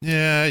clean.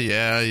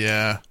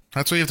 Yeah.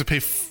 That's why you have to pay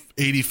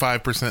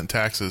 85%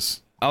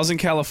 taxes. I was in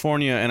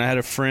California and I had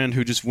a friend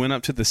who just went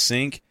up to the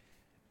sink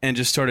and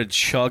just started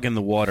chugging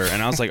the water,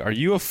 and I was like, "Are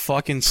you a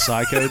fucking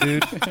psycho,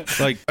 dude?"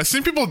 Like, I've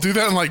seen people do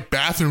that in like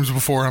bathrooms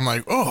before. I'm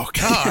like, oh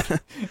god.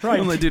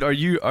 I'm like, dude, are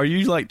you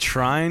like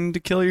trying to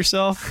kill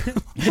yourself?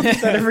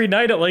 That every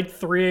night at like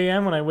 3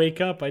 a.m. when I wake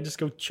up, I just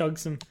go chug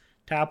some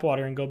tap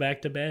water and go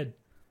back to bed.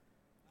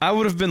 I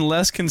would have been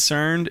less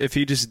concerned if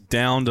he just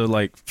downed a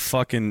like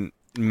fucking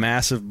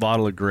massive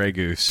bottle of Grey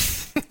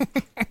Goose.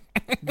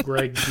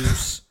 Greg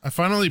Goose. I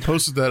finally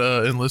posted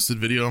that enlisted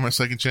video on my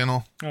second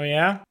channel, Oh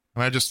yeah?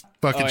 and I just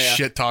fucking Oh, yeah.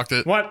 shit talked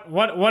it.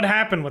 What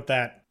happened with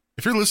that?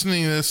 If you're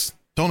listening to this,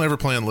 don't ever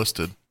play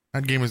enlisted.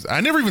 That game is.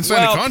 I never even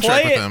signed a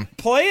contract with them.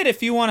 Play it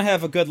if you want to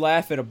have a good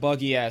laugh at a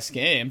buggy ass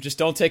game. Just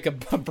don't take a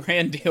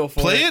brand deal for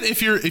Play it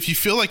if you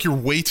feel like you're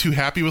way too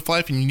happy with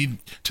life and you need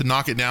to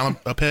knock it down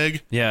a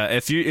peg. Yeah,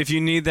 if you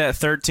need that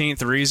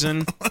 13th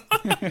reason,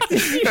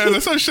 Yeah,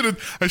 that's what I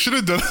should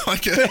have done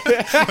like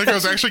I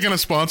was actually going to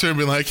sponsor and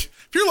be like,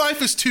 if your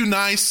life is too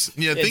nice,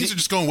 things are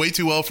just going way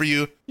too well for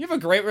you. You have a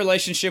great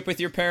relationship with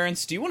your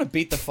parents. Do you want to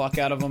beat the fuck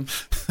out of them?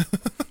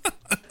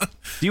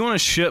 do you want to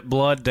shit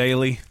blood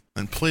daily?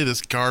 And play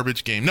this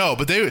garbage game. No,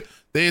 but they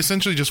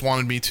essentially just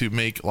wanted me to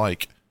make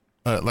like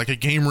a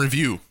game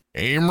review,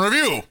 and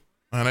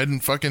I didn't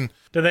fucking.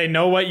 Do they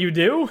know what you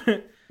do?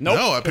 Nope.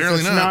 No,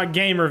 apparently It's not. not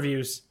game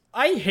reviews.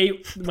 I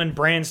hate when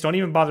brands don't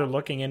even bother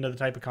looking into the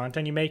type of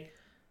content you make.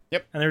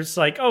 Yep. And they're just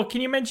like, oh,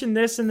 can you mention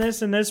this and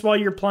this and this while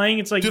you're playing?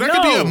 It's like, Dude, no. I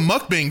could be a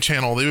mukbang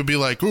channel. They would be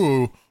like,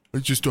 oh, I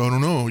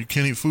don't know. You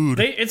can't eat food.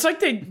 It's like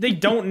they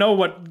don't know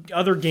what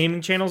other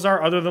gaming channels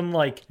are other than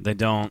like They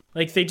don't.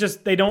 they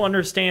don't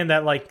understand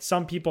that like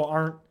some people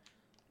aren't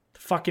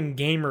fucking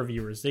game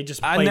reviewers. They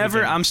just play the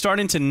game. I'm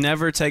starting to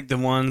never take the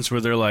ones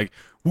where they're like,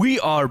 we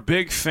are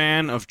big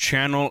fan of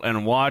channel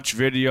and watch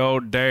video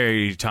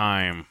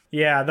daytime.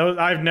 Yeah, those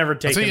I've never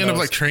taken That's how you end up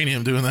those. like training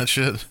him doing that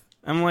shit.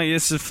 I'm like,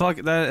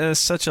 that is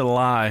such a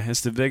lie. It's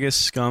the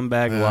biggest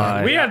scumbag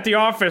lie. We at the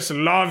office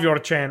love your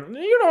channel.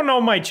 You don't know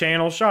my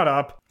channel. Shut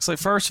up. It's like,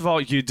 first of all,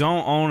 you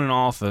don't own an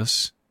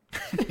office.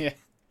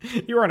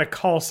 You're in a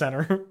call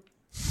center.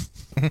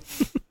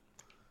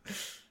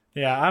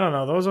 Yeah, I don't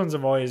know. Those ones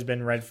have always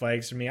been red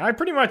flags for me. I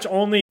pretty much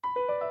only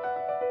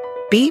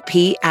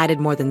BP added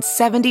more than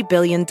 $70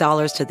 billion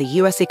to the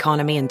U.S.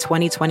 economy in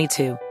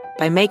 2022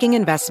 by making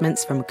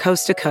investments from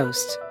coast to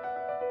coast.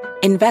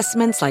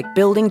 Investments like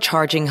building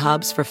charging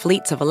hubs for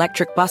fleets of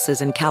electric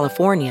buses in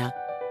California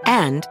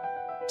and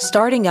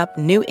starting up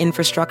new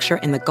infrastructure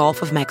in the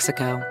Gulf of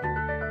Mexico.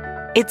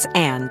 It's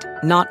and,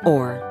 not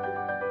or.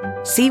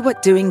 See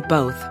what doing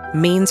both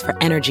means for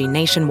energy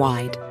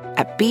nationwide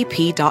at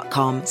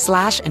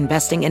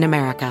bp.com/investing in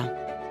America.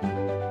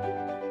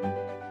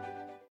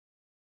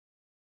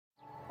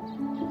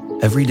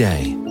 Every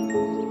day,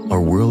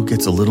 our world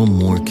gets a little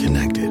more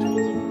connected,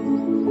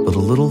 but a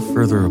little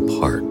further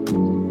apart.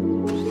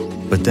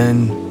 But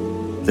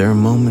then, there are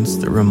moments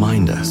that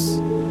remind us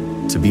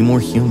to be more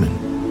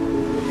human.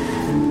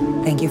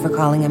 Thank you for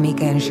calling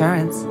Amica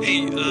Insurance.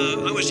 Hey,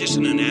 I was just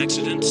in an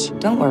accident.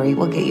 Don't worry,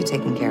 we'll get you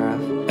taken care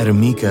of. At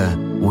Amica,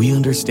 we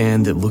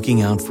understand that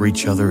looking out for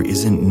each other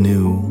isn't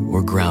new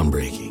or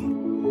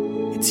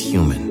groundbreaking. It's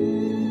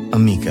human.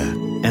 Amica,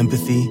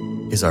 empathy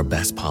is our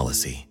best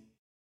policy.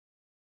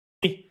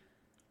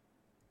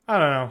 I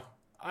don't know.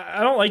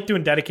 I don't like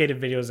doing dedicated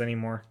videos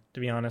anymore,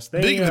 to be honest.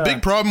 The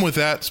big problem with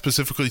that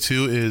specifically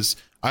too is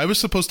I was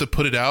supposed to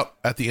put it out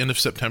at the end of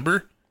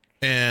September,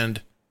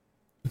 and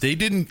they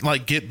didn't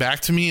like get back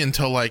to me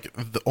until like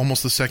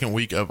almost the second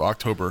week of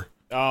October.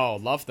 Oh,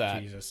 love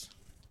that. Jesus.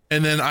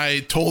 And then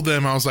I told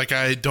them, I was like,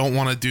 I don't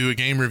want to do a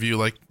game review.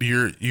 Like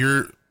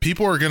your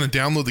people are going to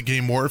download the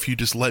game more if you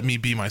just let me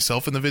be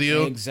myself in the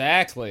video.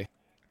 Exactly.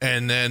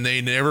 And then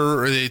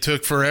they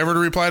took forever to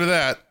reply to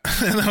that.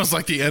 And that was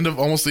like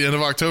almost the end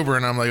of October.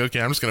 And I'm like, okay,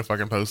 I'm just going to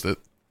fucking post it.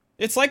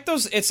 It's like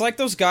those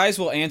guys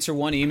will answer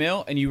one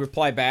email and you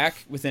reply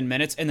back within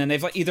minutes, and then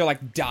they've either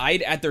like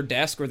died at their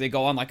desk or they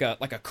go on like a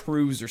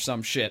cruise or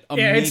some shit.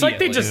 Yeah, it's like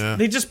they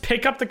immediately. just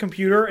pick up the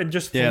computer and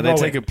just Yeah, throw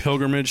they take it. a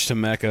pilgrimage to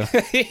Mecca.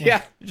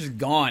 yeah, they're just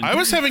gone. I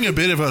was having a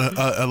bit of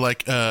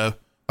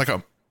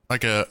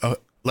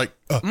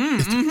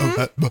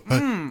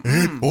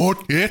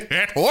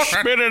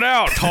Spit it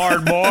out,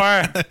 hard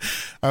boy.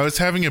 I was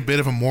having a bit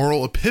of a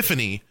moral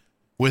epiphany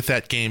with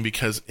that game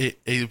because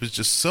it was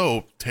just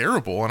so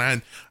terrible,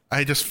 and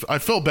I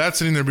felt bad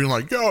sitting there being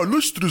like, yeah,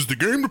 this is the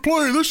game to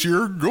play this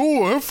year.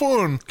 Go have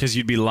fun. Because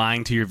you'd be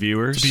lying to your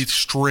viewers Be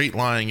straight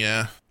lying,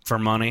 yeah, for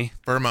money.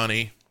 for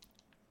money.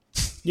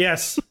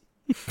 Yes.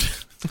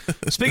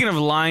 Speaking of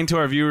lying to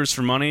our viewers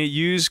for money,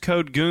 use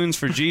code GOONS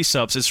for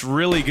G-Subs. It's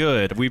really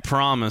good. We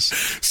promise.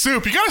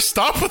 Soup, you gotta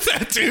stop with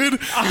that, dude.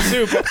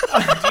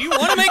 Do you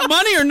want to make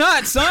money or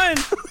not, son?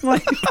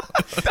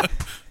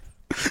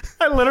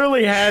 I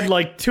literally had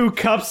like 2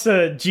 cups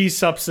of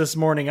G-Sups this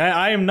morning.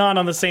 I am not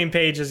on the same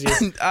page as you.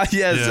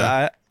 Yes,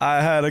 Yeah.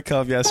 I had a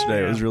cup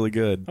yesterday. It was really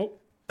good. Oh.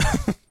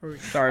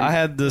 Sorry. I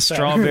had the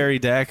strawberry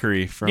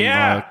daiquiri from...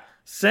 Yeah,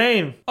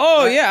 same.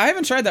 Oh yeah, I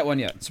haven't tried that one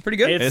yet. It's pretty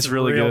good. It's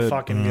really real good.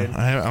 fucking good.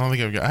 I don't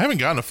think I haven't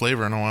gotten a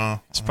flavor in a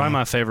while. It's probably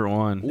my favorite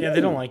one. Yeah,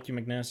 they don't like you,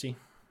 McNasty.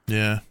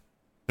 Yeah,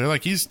 they're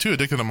like, he's too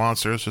addicted to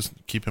Monster. Let's just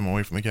keep him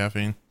away from the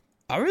caffeine.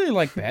 I really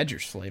like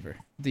Badger's flavor,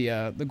 the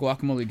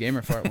guacamole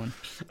gamer fart one.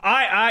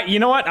 You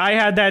know what? I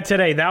had that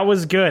today. That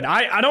was good.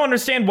 I don't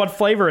understand what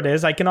flavor it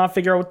is. I cannot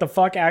figure out what the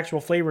fuck actual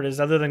flavor it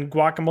is other than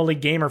guacamole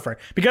gamer fart.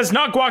 Because it's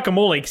not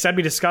guacamole, because that'd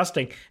be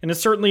disgusting. And it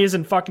certainly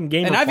isn't fucking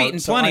gamer And I've fart, eaten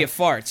so plenty of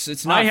farts.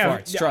 It's not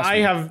farts. Trust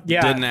me.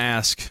 Didn't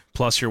ask.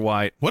 Plus you're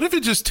white. What if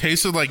it just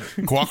tasted like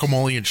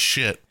guacamole and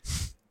shit?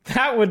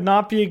 That would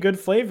not be a good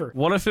flavor.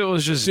 What if it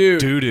was just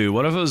Dude. doo-doo?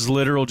 What if it was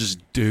literal just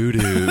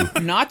doo-doo?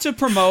 Not to It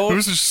promote,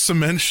 was just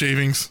cement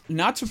shavings.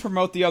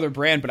 the other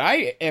brand, but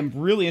I am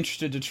really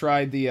interested to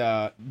try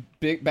the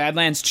Big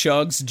Badlands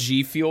Chugs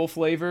G Fuel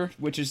flavor,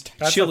 which is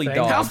That's chili a thing.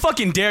 dog. How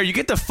fucking dare you?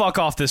 Get the fuck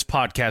off this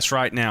podcast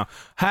right now.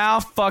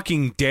 How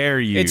fucking dare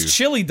you? It's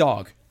chili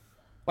dog.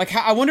 Like,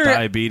 I wonder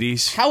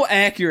Diabetes. how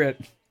accurate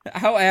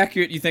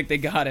you think they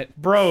got it.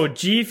 Bro,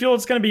 G Fuel,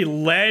 it's going to be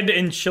lead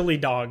and chili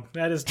dog.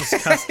 That is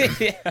disgusting.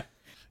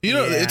 You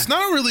know, Yeah. it's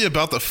not really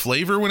about the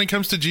flavor when it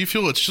comes to G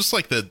Fuel. It's just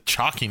like the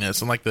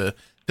chalkiness and like it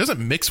doesn't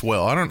mix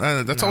well.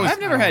 That's always. I've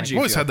never had G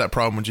Always Fuel. had that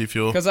problem with G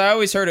Fuel. Because I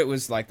always heard it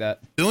was like that.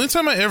 The only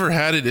time I ever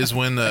had it is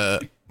when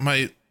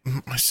my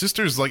my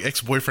sister's like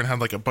ex-boyfriend had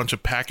like a bunch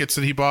of packets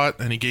that he bought,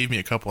 and he gave me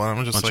a couple, and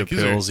I'm just Bunch like, of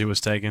pills he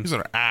was taking. these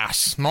are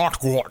ass, not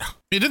good.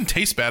 It didn't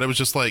taste bad. It was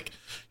just like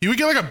you would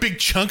get like a big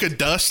chunk of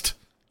dust,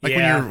 like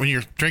when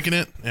you're drinking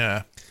it.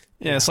 Yeah.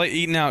 Yeah, it's like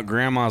eating out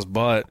grandma's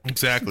butt.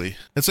 Exactly.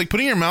 It's like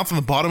putting your mouth on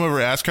the bottom of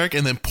her ass crack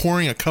and then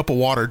pouring a cup of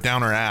water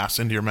down her ass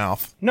into your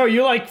mouth. No,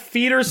 you like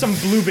feed her some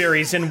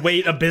blueberries and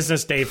wait a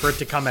business day for it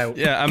to come out.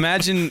 Yeah,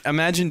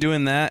 imagine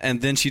doing that, and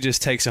then she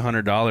just takes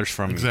 $100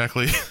 from you.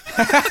 Exactly.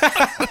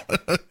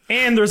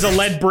 And there's a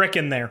lead brick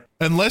in there.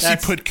 Unless you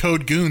put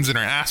code goons in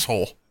her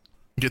asshole.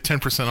 You get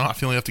 10%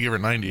 off. You only have to give her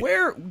 90.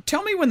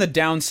 Tell me when the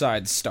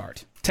downsides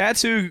start.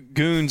 Tattoo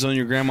goons on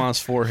your grandma's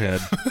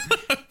forehead.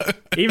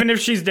 Even if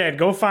she's dead,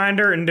 go find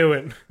her and do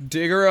it.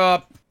 Dig her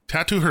up.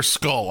 Tattoo her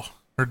skull.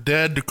 Her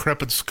dead,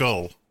 decrepit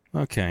skull.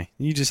 Okay,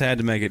 you just had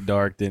to make it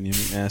dark, didn't you,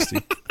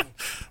 McNasty?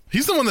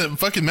 He's the one that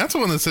fucking, Matt's the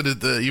one that said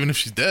it, even if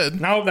she's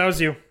dead. No, that was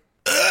you.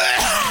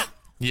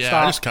 Yeah,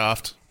 Stop. I just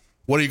coughed.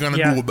 What are you going to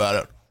Yeah. do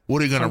about it?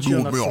 What are you going Punch to you do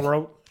in the about it?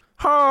 throat.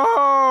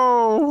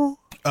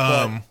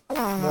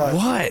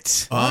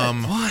 What?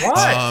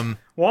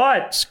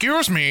 What?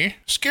 Excuse me.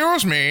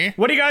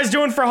 What are you guys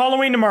doing for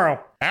Halloween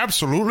tomorrow?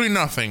 Absolutely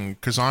nothing,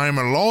 because I'm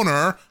a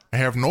loner. I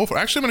have no.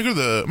 Actually, I'm gonna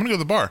go to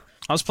the bar.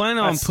 I was planning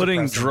on That's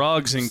putting depressing.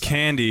 drugs and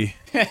candy.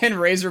 And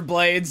razor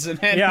blades. And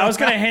Yeah, I was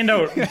gonna hand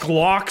out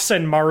Glocks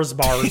and Mars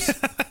bars.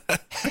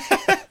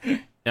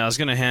 Yeah, I was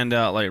gonna hand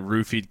out like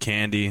roofied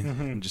candy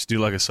and just do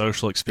like a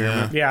social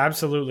experiment. Yeah,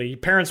 absolutely.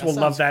 Parents will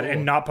love sounds that cool.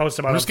 and not post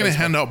about I'm it. just gonna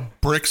hand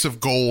out bricks of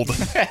gold.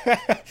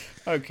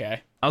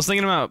 Okay. I was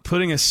thinking about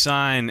putting a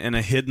sign in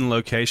a hidden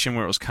location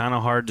where it was kind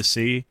of hard to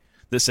see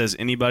that says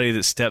anybody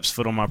that steps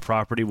foot on my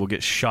property will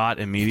get shot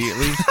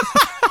immediately.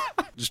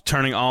 Just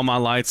turning all my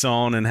lights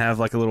on and have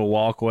like a little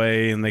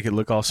walkway and make it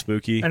look all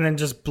spooky. and then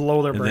just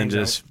blow their And then brains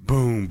just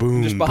boom,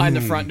 boom, Just behind the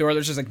boom. front door,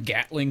 there's just a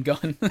Gatling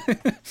gun.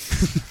 out.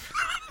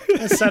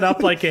 Set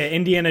up like an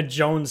Indiana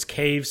Jones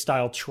cave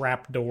style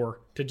trap door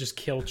to just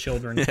kill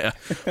children. Yeah,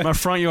 my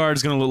front yard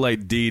is gonna look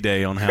like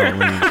D-Day on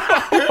Halloween.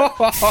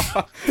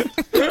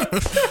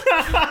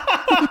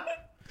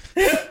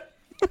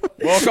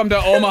 Welcome to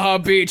Omaha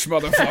Beach,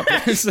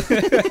 motherfuckers.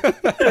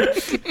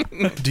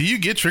 Do you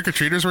get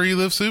trick-or-treaters where you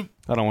live, Soup?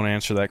 I don't want to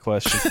answer that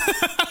question.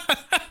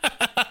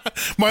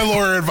 My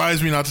lawyer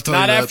advised me not to tell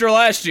Not you that. after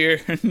last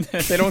year.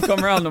 They don't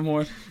come around no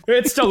more.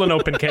 It's still an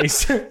open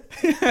case.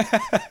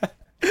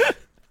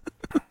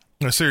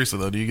 No, seriously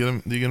though, do you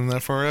get them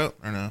that far out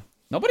or no?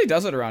 Nobody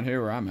does it around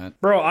here where I'm at.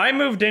 Bro, I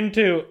moved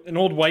into an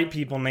old white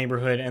people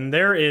neighborhood and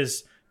there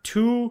is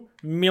 2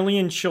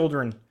 million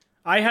children.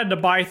 I had to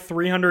buy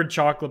 300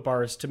 chocolate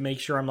bars to make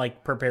sure I'm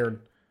like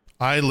prepared.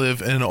 I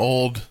live in an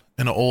old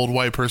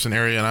white person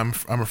area, and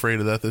I'm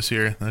afraid of that this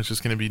year. It's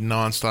just gonna be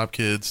nonstop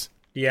kids.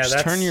 Yeah, Just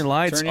that's turn your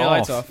lights Turn your off.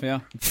 lights off, yeah.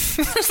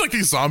 It's like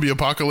a zombie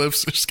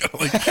apocalypse. Just gotta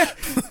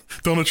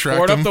like don't attract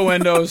Board up them. the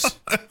windows.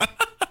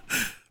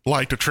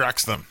 Light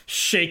attracts them.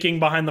 shaking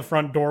behind the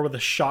front door with a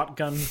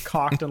shotgun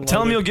cocked and loaded.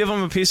 Tell them you'll give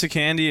them a piece of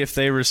candy if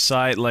they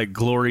recite like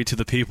 "Glory to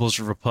the People's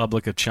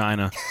Republic of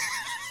China."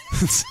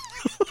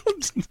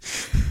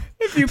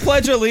 If you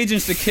pledge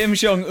allegiance to Kim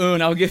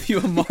Jong-un, I'll give you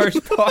a Mars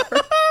bar.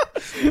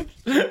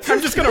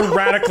 I'm just gonna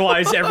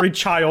radicalize every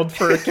child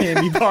for a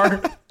candy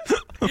bar.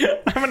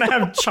 I'm gonna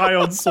have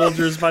child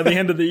soldiers by the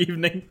end of the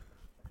evening.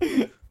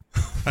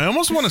 I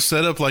almost want to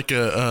set up like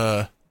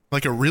a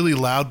really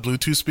loud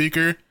Bluetooth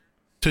speaker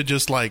to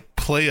just like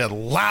play a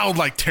loud,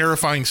 like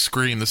terrifying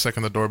scream the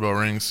second the doorbell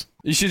rings.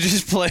 You should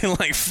just play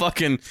like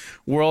fucking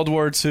World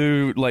War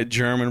II like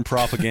German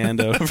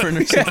propaganda over it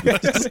or something.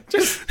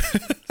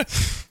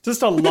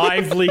 Just a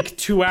live leak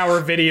 2-hour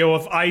video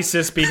of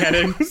ISIS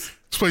beheadings.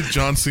 Let's play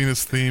John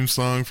Cena's theme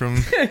song from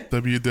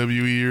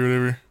WWE or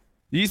whatever.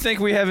 Do you think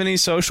we have any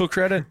social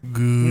credit?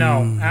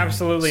 No,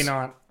 absolutely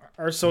not.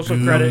 Our social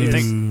credit is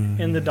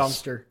in the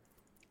dumpster.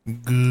 I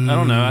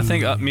don't know. I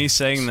think me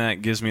saying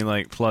that gives me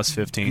like plus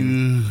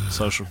 15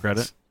 social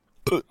credit.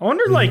 I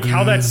wonder like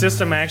how that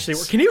system actually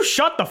works. Can you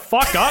shut the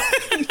fuck up?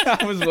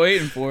 I was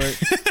waiting for it.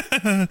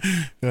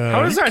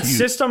 How does that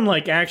system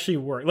like actually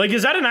work? Like,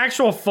 is that an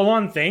actual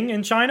full-on thing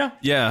in China?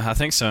 Yeah, I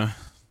think so.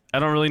 I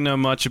don't really know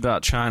much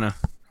about China.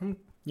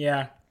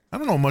 Yeah. I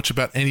don't know much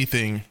about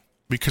anything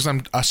because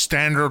I'm a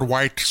standard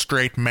white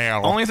straight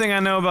male. Only thing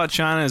I know about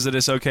China is that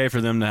it's okay for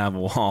them to have a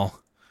wall.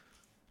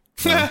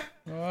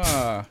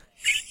 Ah.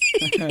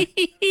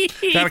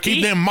 Gotta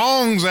keep them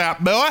mongs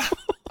out, boy.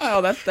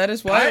 Oh, that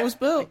is why it was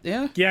built,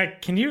 yeah. Yeah,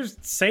 can you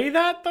say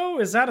that though?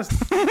 Is that a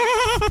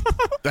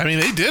I mean,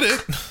 they did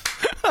it.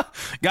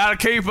 Gotta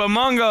keep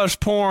Among Us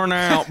porn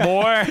out,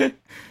 boy.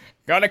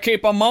 Gotta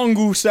keep a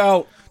mongoose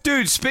out.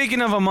 Dude,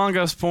 speaking of Among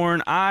Us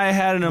porn, I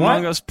had an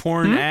Among Us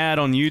porn ad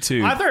on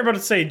YouTube. I thought you were about to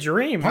say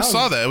Dream. I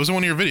saw that. It was in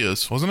one of your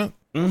videos, wasn't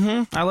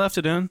it? I left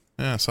it in.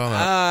 Yeah, I saw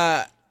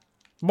that.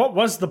 What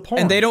was the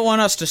porn? And they don't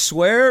want us to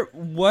swear?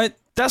 What?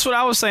 That's what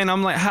I was saying.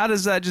 I'm like, how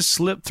does that just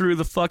slip through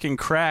the fucking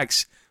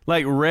cracks?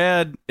 Like,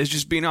 red is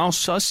just being all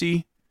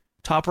sussy.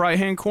 Top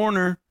right-hand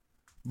corner.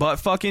 But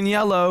fucking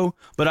yellow.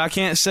 But I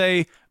can't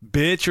say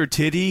bitch or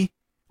titty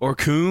or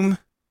coom.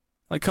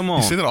 Like, come You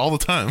on. say that all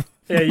the time.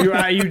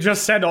 Yeah, you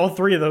just said all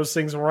three of those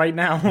things right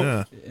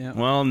now. Yeah.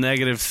 Well,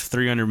 negative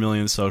 300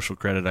 million social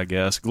credit, I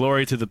guess.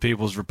 Glory to the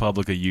People's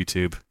Republic of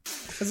YouTube.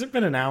 Has it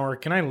been an hour?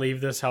 Can I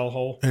leave this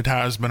hellhole? It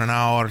has been an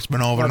hour. It's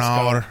been over Let's an go.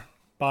 hour.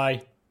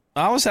 Bye.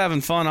 I was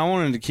having fun. I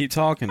wanted to keep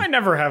talking. I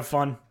never have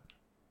fun.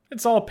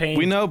 It's all pain.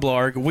 We know,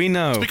 Blarg. We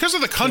know. Because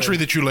of the country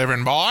that you live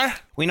in, boy.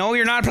 We know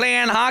you're not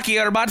playing hockey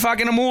or butt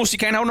fucking a moose. You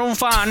can't have no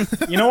fun.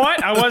 You know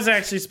what? I was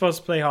actually supposed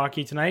to play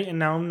hockey tonight, and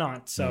now I'm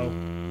not. So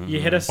you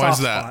hit a soft Why's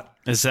that? spot.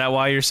 Is that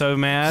why you're so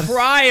mad?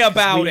 Cry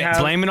about We it. have-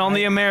 Blame it on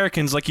the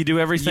Americans like you do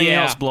everything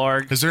Yeah. else,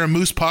 Blarg. Is there a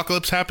moose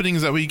apocalypse happening?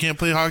 Is that why you can't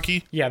play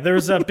hockey? Yeah,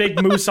 there's a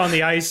big moose on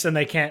the ice, and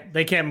they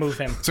can't move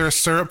him. Is there a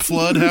syrup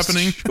flood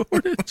happening?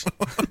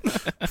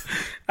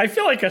 I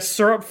feel like a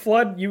syrup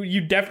flood.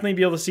 You definitely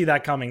be able to see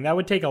that coming. That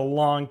would take a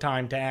long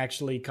time to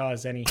actually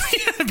cause any.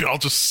 It'd be all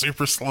just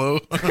super slow.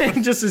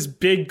 Just this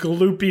big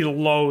gloopy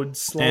load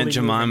slowly. Aunt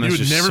moving. Jemima's You would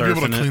just never be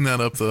able to surfing it. clean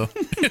that up, though.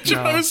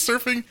 I was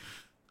surfing.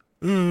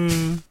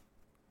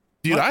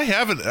 Dude, I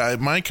have it.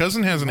 My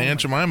cousin has an Aunt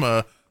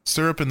Jemima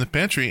syrup in the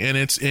pantry, and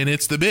it's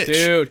the bitch.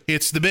 Dude.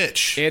 It's the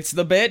bitch. It's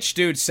the bitch,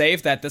 dude.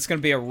 Save that. That's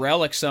gonna be a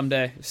relic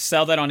someday.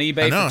 Sell that on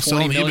eBay I know, for sell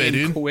 20 on eBay, million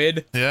dude.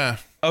 quid. Yeah.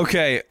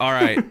 Okay, all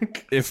right.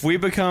 If we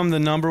become the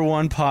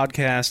 #1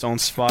 podcast on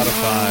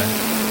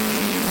Spotify,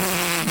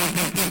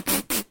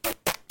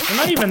 We're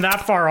not even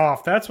that far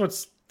off. That's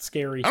what's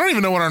scary. I don't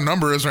even know what our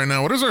number is right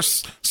now. What is our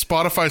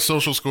Spotify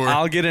social score?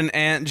 I'll get an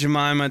Aunt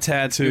Jemima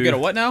tattoo. You get a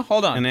what now?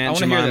 Hold on. An I Aunt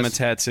want to hear Jemima this.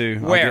 tattoo.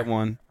 Where? I'll get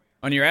one.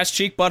 On your ass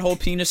cheek, butthole,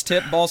 penis,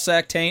 tip, ball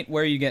sack, taint.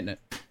 Where are you getting it?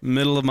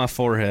 Middle of my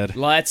forehead.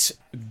 Let's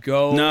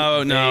go.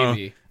 No,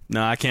 baby.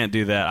 no, I can't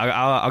do that.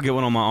 I'll get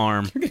one on my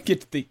arm. You're gonna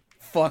get the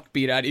fuck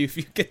beat out of you if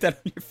you get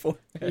that on your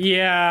forehead.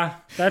 Yeah,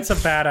 that's a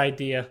bad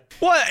idea.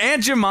 What,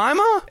 Aunt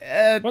Jemima?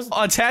 Was-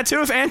 A tattoo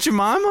of Aunt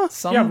Jemima?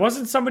 Yeah,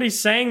 wasn't somebody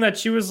saying that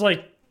she was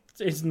like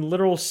it's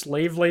literal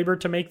slave labor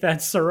to make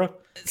that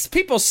syrup?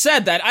 People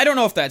said that. I don't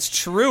know if that's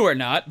true or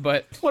not,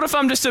 but What if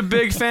I'm just a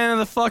big fan of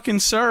the fucking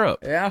syrup?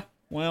 yeah.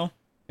 Well,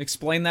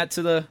 explain that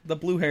to the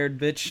blue-haired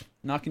bitch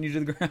knocking you to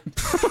the ground.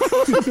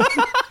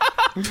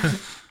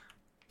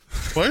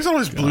 Why is it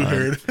always blue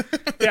haired?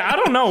 Yeah, I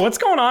don't know what's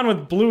going on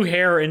with blue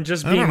hair and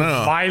just being don't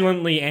know.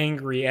 violently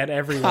angry at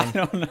everyone. I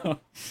don't know.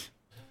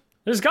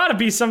 There's got to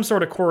be some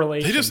sort of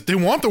correlation. they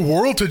want the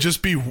world to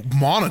just be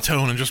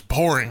monotone and just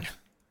boring.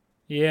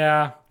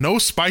 Yeah. No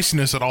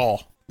spiciness at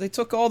all. They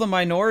took all the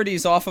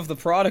minorities off of the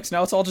products.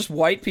 Now it's all just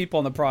white people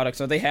in the products.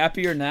 Are they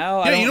happier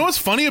now? Yeah, you know what's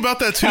funny about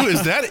that too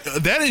is that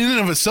in and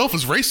of itself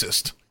is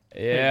racist.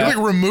 Yeah. They're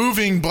like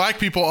removing black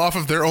people off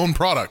of their own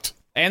product.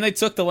 And they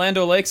took the Land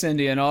O'Lakes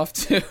Indian off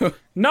too.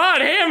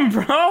 Not him,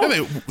 bro.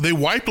 Yeah, they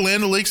wiped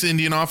Land O'Lakes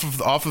Indian off of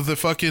the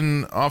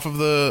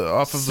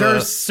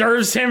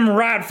Serves him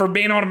right for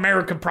being on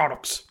American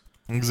products.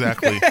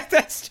 exactly.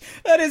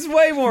 that is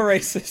way more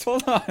racist.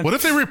 Hold on. What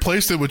if they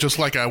replaced it with just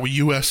like a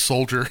U.S.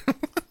 soldier?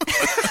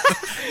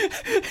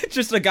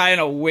 Just a guy in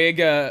a wig,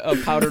 a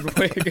powdered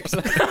wig or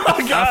something.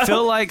 I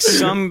feel like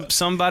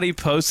somebody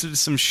posted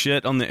some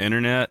shit on the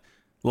internet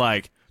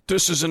like,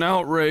 this is an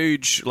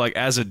outrage, like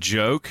as a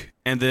joke,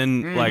 and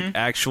then like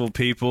actual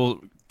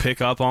people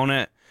pick up on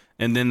it,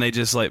 and then they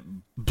just like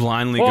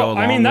blindly go Well, along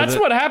I mean, that's with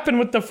it. what happened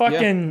with the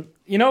fucking,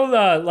 you know,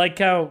 the like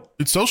how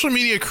Dude, social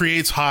media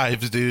creates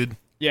hives, dude.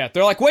 Yeah,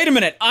 they're like, wait a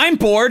minute, I'm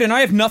bored and I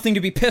have nothing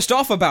to be pissed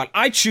off about.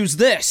 I choose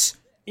this.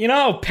 you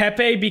know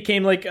Pepe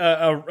became like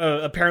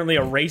apparently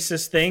a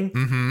racist thing.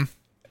 Mm-hmm.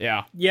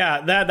 Yeah.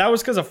 Yeah, that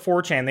was because of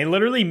 4chan. They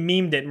literally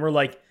memed it and were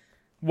like,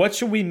 "What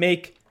should we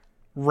make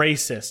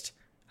racist?"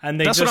 And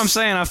they That's just, what I'm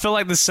saying. I feel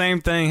like the same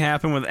thing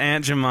happened with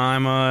Aunt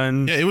Jemima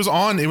and Yeah, it was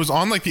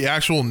on like the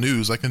actual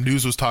news. Like the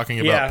news was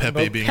talking about Pepe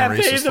about being Pepe, a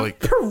racist. the Like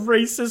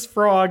racist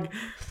frog.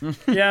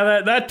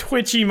 Yeah, that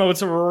Twitch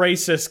emote's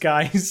racist,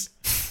 guys.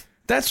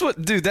 that's what,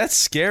 dude. That's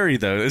scary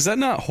though. Is that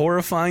not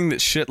horrifying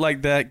that shit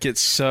like that gets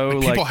so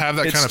Like, people have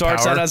that it kind of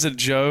starts power? out as a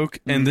joke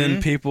and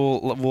then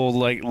people will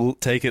like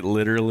take it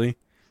literally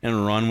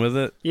and run with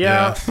it.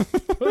 Yeah.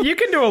 Well, you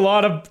can do a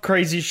lot of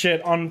crazy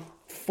shit on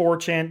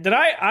 4chan. Did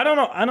I don't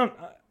know.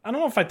 I don't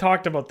know if I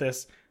talked about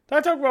this. Did I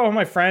talk about how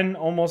my friend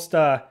almost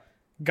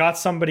got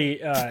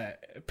somebody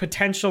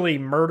potentially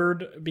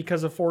murdered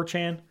because of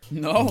 4chan?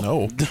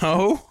 No.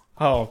 No.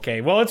 Oh, okay.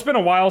 Well, it's been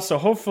a while, so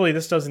hopefully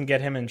this doesn't get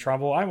him in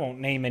trouble. I won't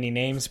name any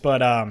names,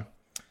 but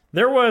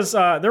there was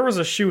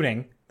a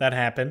shooting that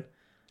happened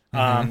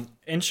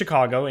in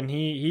Chicago, and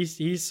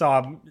he saw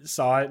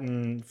it,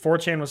 and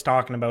 4chan was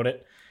talking about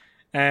it,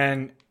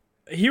 and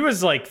he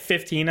was like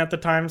 15 at the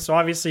time, so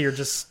obviously you're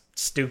just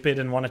stupid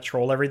and want to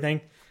troll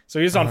everything. So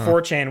he was on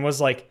 4chan and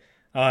was like,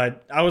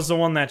 I was the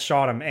one that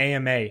shot him,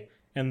 AMA,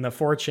 in the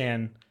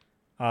 4chan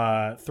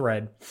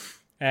thread.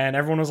 And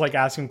everyone was like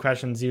asking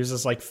questions. He was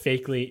just like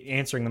fakely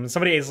answering them. And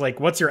somebody is like,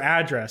 "What's your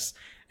address?"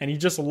 And he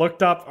just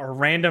looked up a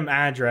random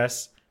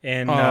address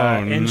in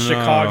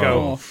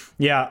Chicago.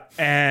 Yeah,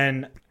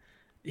 and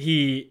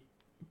he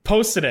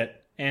posted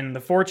it in the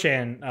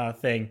 4chan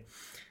thing.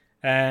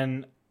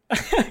 And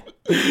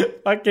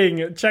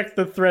fucking checked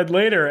the thread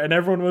later, and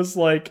everyone was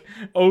like,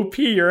 "OP,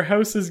 your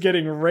house is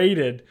getting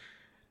raided."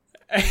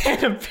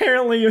 And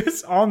apparently it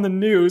was on the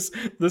news.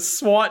 The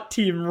SWAT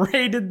team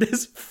raided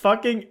this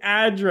fucking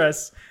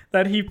address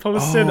that he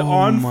posted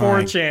on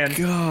 4chan.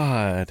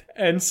 God.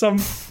 And some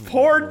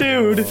poor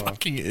dude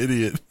Fucking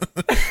idiot.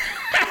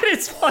 had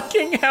his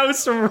fucking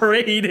house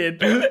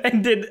raided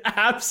and did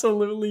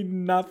absolutely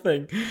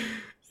nothing.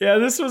 Yeah,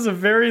 this was a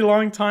very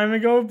long time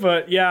ago,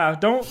 but yeah,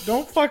 don't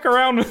fuck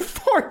around with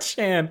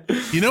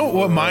 4chan. You know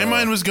what my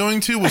mind was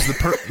going to was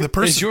the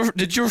person.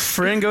 Did your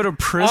friend go to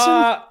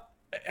prison?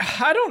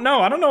 I don't know.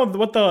 I don't know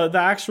what the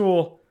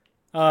actual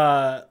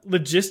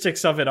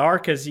logistics of it are,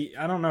 because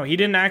I don't know. He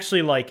didn't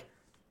actually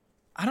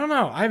I don't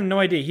know. I have no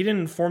idea. He didn't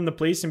inform the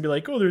police and be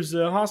like, "Oh, there's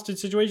a hostage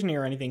situation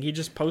here" or anything. He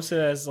just posted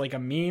it as like a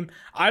meme.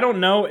 I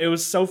don't know. It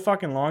was so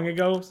fucking long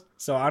ago,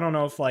 so I don't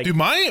know if Dude,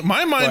 my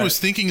mind was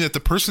thinking that the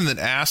person that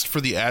asked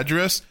for the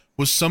address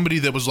was somebody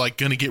that was like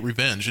gonna get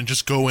revenge and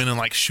just go in and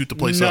like shoot the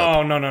place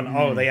up. No.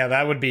 Oh, yeah,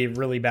 that would be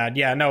really bad.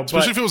 Yeah, no.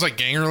 Especially if it was like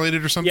gang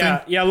related or something.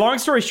 Yeah. Long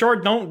story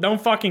short,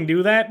 don't fucking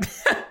do that.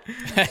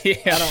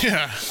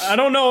 I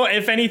don't know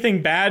if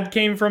anything bad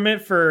came from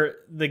it for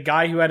the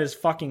guy who had his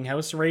fucking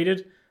house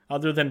raided,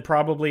 other than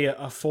probably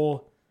a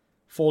full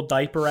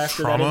diaper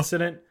after that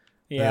incident.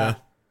 Yeah.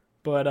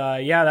 But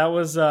that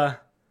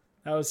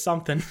was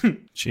something.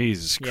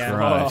 Jesus Yeah.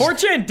 Christ.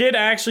 4chan did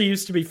actually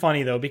used to be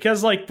funny though,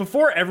 because like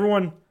before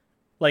everyone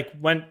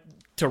went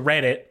to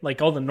Reddit,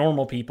 like all the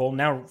normal people,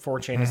 now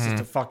 4chan is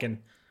just a fucking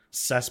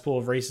cesspool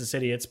of racist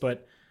idiots.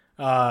 But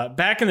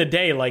back in the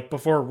day, like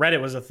before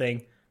Reddit was a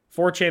thing,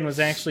 4chan was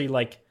actually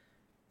like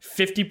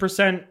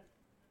 50%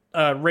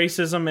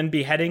 racism and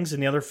beheadings,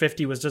 and the other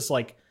 50 was just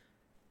like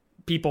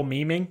people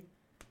memeing.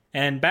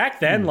 And back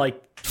then,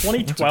 like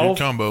 2012,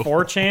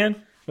 4chan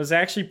was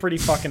actually pretty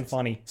fucking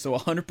funny. So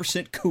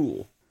 100%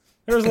 cool.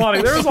 There was a lot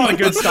of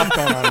good stuff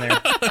going on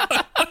there.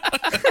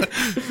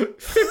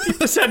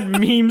 50%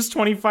 memes,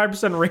 25%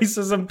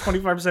 racism,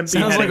 25% beheadings.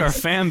 Sounds like our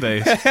fan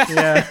base.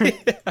 Yeah.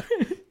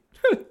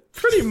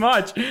 Pretty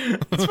much.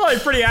 It's probably a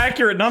pretty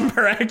accurate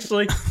number,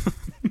 actually.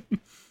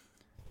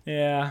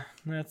 Yeah,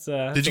 that's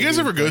Did you guys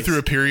ever go through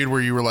a period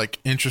where you were like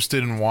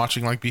interested in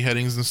watching like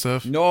beheadings and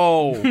stuff?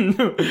 No.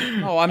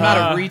 No, I'm not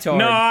a retard.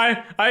 No,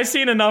 I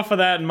seen enough of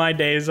that in my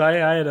days. I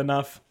had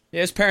enough. Yeah,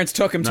 his parents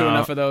took him to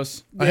enough of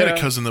those. I had a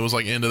cousin that was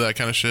like into that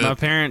kind of shit. My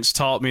parents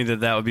taught me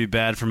that would be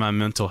bad for my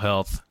mental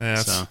health. Yeah,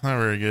 it's not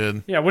very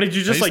good. Yeah, what did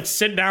you just like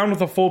sit down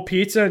with a full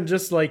pizza and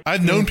just like...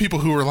 I'd known people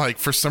who were like,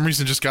 for some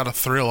reason, just got a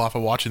thrill off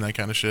of watching that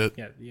kind of shit.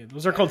 Yeah,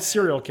 those are called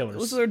serial killers.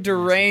 Those are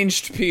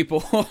deranged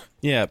people.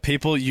 Yeah,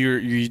 people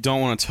you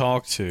don't want to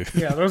talk to.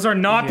 Yeah, those are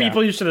not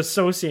people you should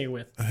associate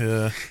with.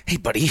 Yeah. Hey,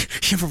 buddy, you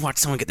ever watch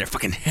someone get their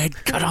fucking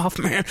head cut off,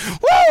 man?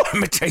 Woo! Let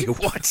me tell you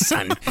what,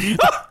 son.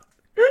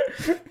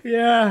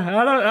 Yeah,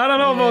 I don't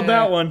know about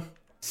that one.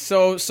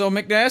 So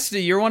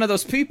McNasty, you're one of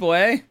those people,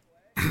 eh?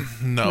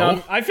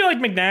 No. I feel like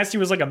McNasty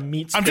was like a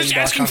meat spin. I'm just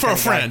asking for a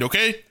friend,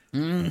 okay?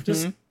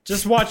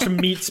 Just watch him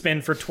meat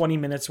spin for 20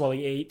 minutes while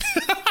he ate.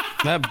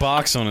 That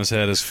box on his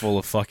head is full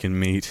of fucking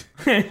meat.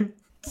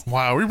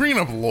 Wow, are we bringing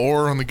up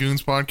lore on the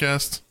Goons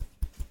podcast?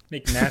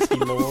 McNasty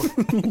lore.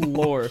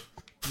 Lore.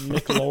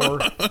 Nick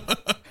lore.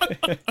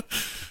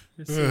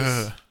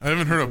 I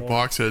haven't heard a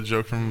box head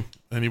joke from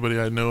anybody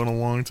I know in a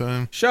long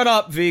time. Shut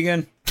up,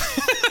 vegan.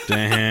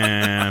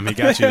 Damn, he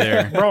got you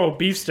there. Bro,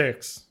 beef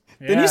sticks.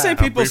 Didn't you say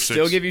people beef still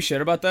sticks. give you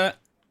shit about that?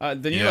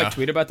 Didn't you like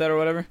tweet about that or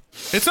whatever?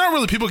 It's not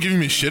really people giving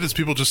me shit, it's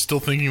people just still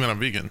thinking that I'm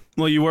vegan.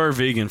 Well, you were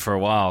vegan for a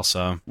while,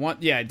 so.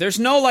 Yeah, there's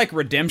no like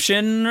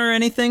redemption or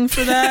anything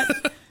for that.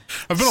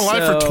 I've been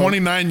alive for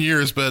 29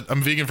 years, but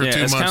I'm vegan for 2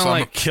 months. It's kind of so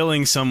like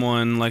killing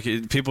someone. Like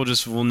people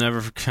just will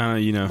never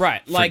kind of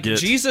right. Like forget.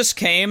 Jesus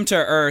came to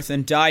Earth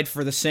and died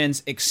for the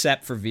sins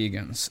except for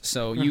vegans,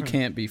 so you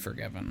can't be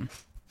forgiven.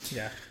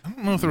 Yeah. I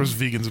don't know if there was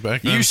vegans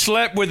back then. You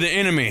slept with the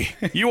enemy.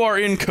 You are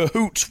in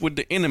cahoots with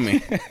the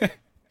enemy.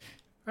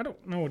 I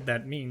don't know what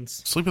that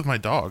means. Sleep with my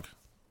dog.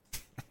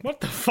 What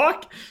the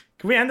fuck?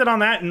 Can we end it on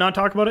that and not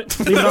talk about it?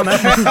 Leave it on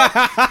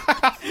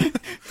that.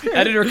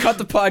 Editor, cut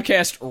the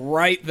podcast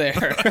right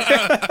there.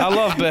 I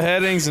love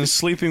beheadings and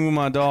sleeping with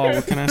my dog.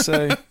 What can I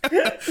say?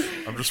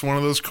 I'm just one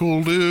of those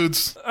cool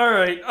dudes. All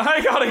right,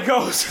 I gotta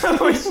go.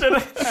 So we should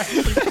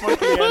actually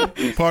fucking end.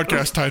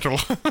 Podcast title.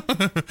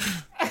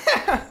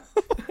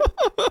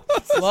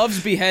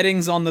 Loves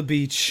beheadings on the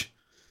beach.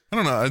 I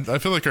don't know. I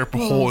feel like our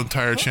whole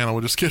entire channel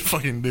would just get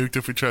fucking nuked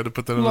if we tried to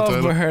put that in the Love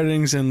title.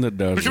 beheadings in the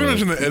desert. I can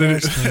imagine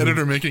the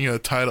editor making a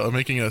title,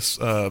 making a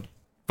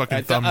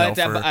fucking thumbnail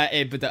for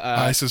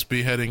ISIS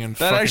beheading and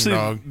That'd fucking actually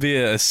dog. be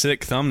a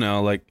sick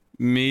thumbnail, like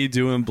me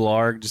doing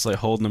Blarg, just like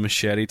holding a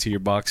machete to your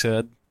box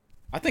head.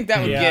 I think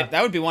that would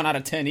that would be 1 out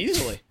of 10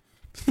 easily.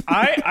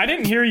 I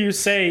didn't hear you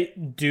say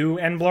do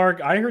and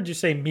blarg. I heard you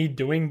say me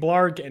doing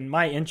blarg, and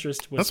my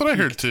interest was. That's what I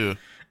heard too.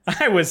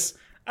 I was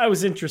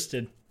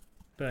interested.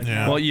 But,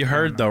 Yeah. Well, you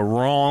heard the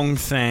wrong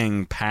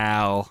thing,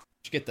 pal.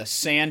 You get the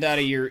sand out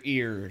of your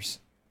ears.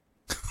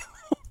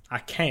 I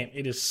can't.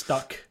 It is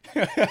stuck.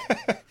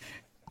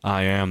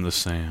 I am the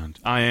sand.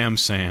 I am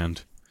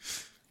sand.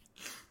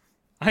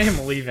 I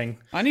am leaving.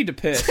 I need to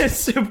piss.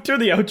 Soup to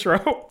the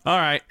outro. All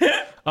right.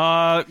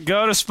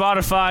 Go to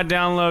Spotify,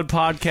 download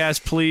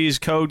podcast, please.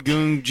 Code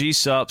Goon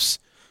GSUPS.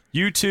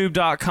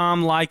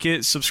 YouTube.com, like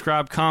it.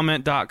 Subscribe,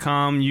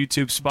 comment.com.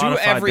 YouTube, Spotify, Do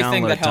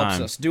everything download that helps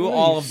time. us. Do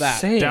all of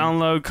that.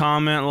 Download,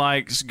 comment,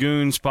 like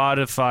Goon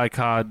Spotify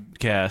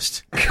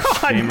Codcast.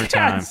 Gamer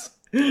time.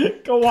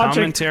 Go watch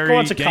Commentary, go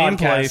watch a gameplay,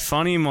 podcast.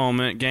 funny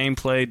moment,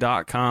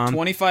 gameplay.com.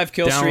 25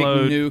 kill streak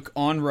nuke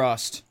on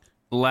Rust.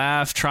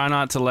 Laugh, try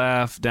not to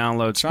laugh,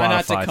 download Spotify. Try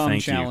not to come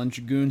Thank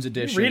challenge. Goons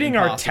Edition. Reading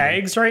our impossible.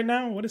 tags right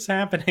now? What is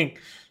happening?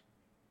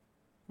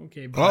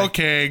 Okay, bye.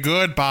 Okay,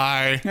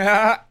 goodbye.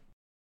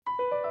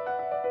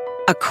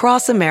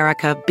 Across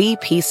America,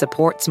 BP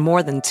supports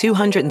more than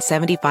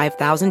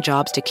 275,000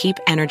 jobs to keep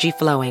energy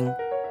flowing.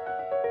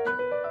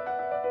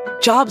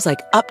 Jobs like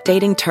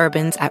updating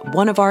turbines at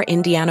one of our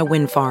Indiana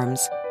wind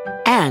farms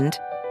and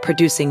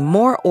producing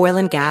more oil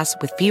and gas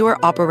with fewer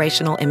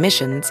operational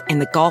emissions in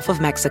the Gulf of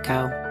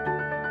Mexico.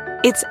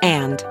 It's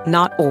and,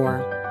 not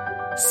or.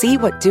 See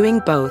what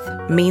doing both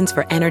means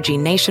for energy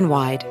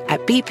nationwide at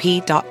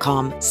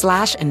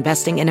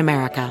bp.com/investing in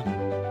America.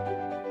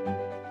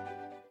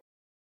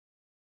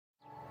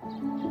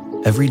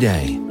 Every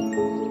day,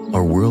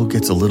 our world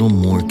gets a little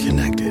more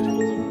connected,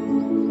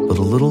 but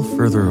a little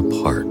further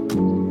apart.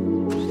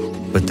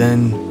 But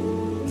then,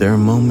 there are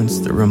moments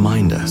that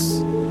remind us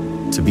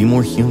to be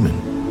more human.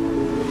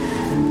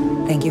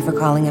 Thank you for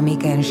calling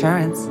Amica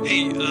Insurance.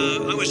 Hey,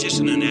 I was just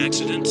in an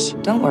accident.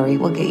 Don't worry,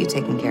 we'll get you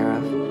taken care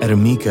of. At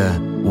Amica,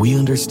 we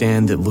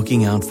understand that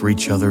looking out for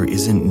each other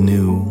isn't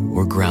new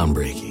or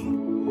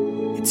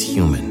groundbreaking. It's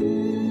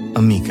human.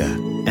 Amica,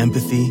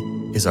 empathy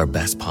is our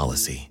best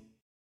policy.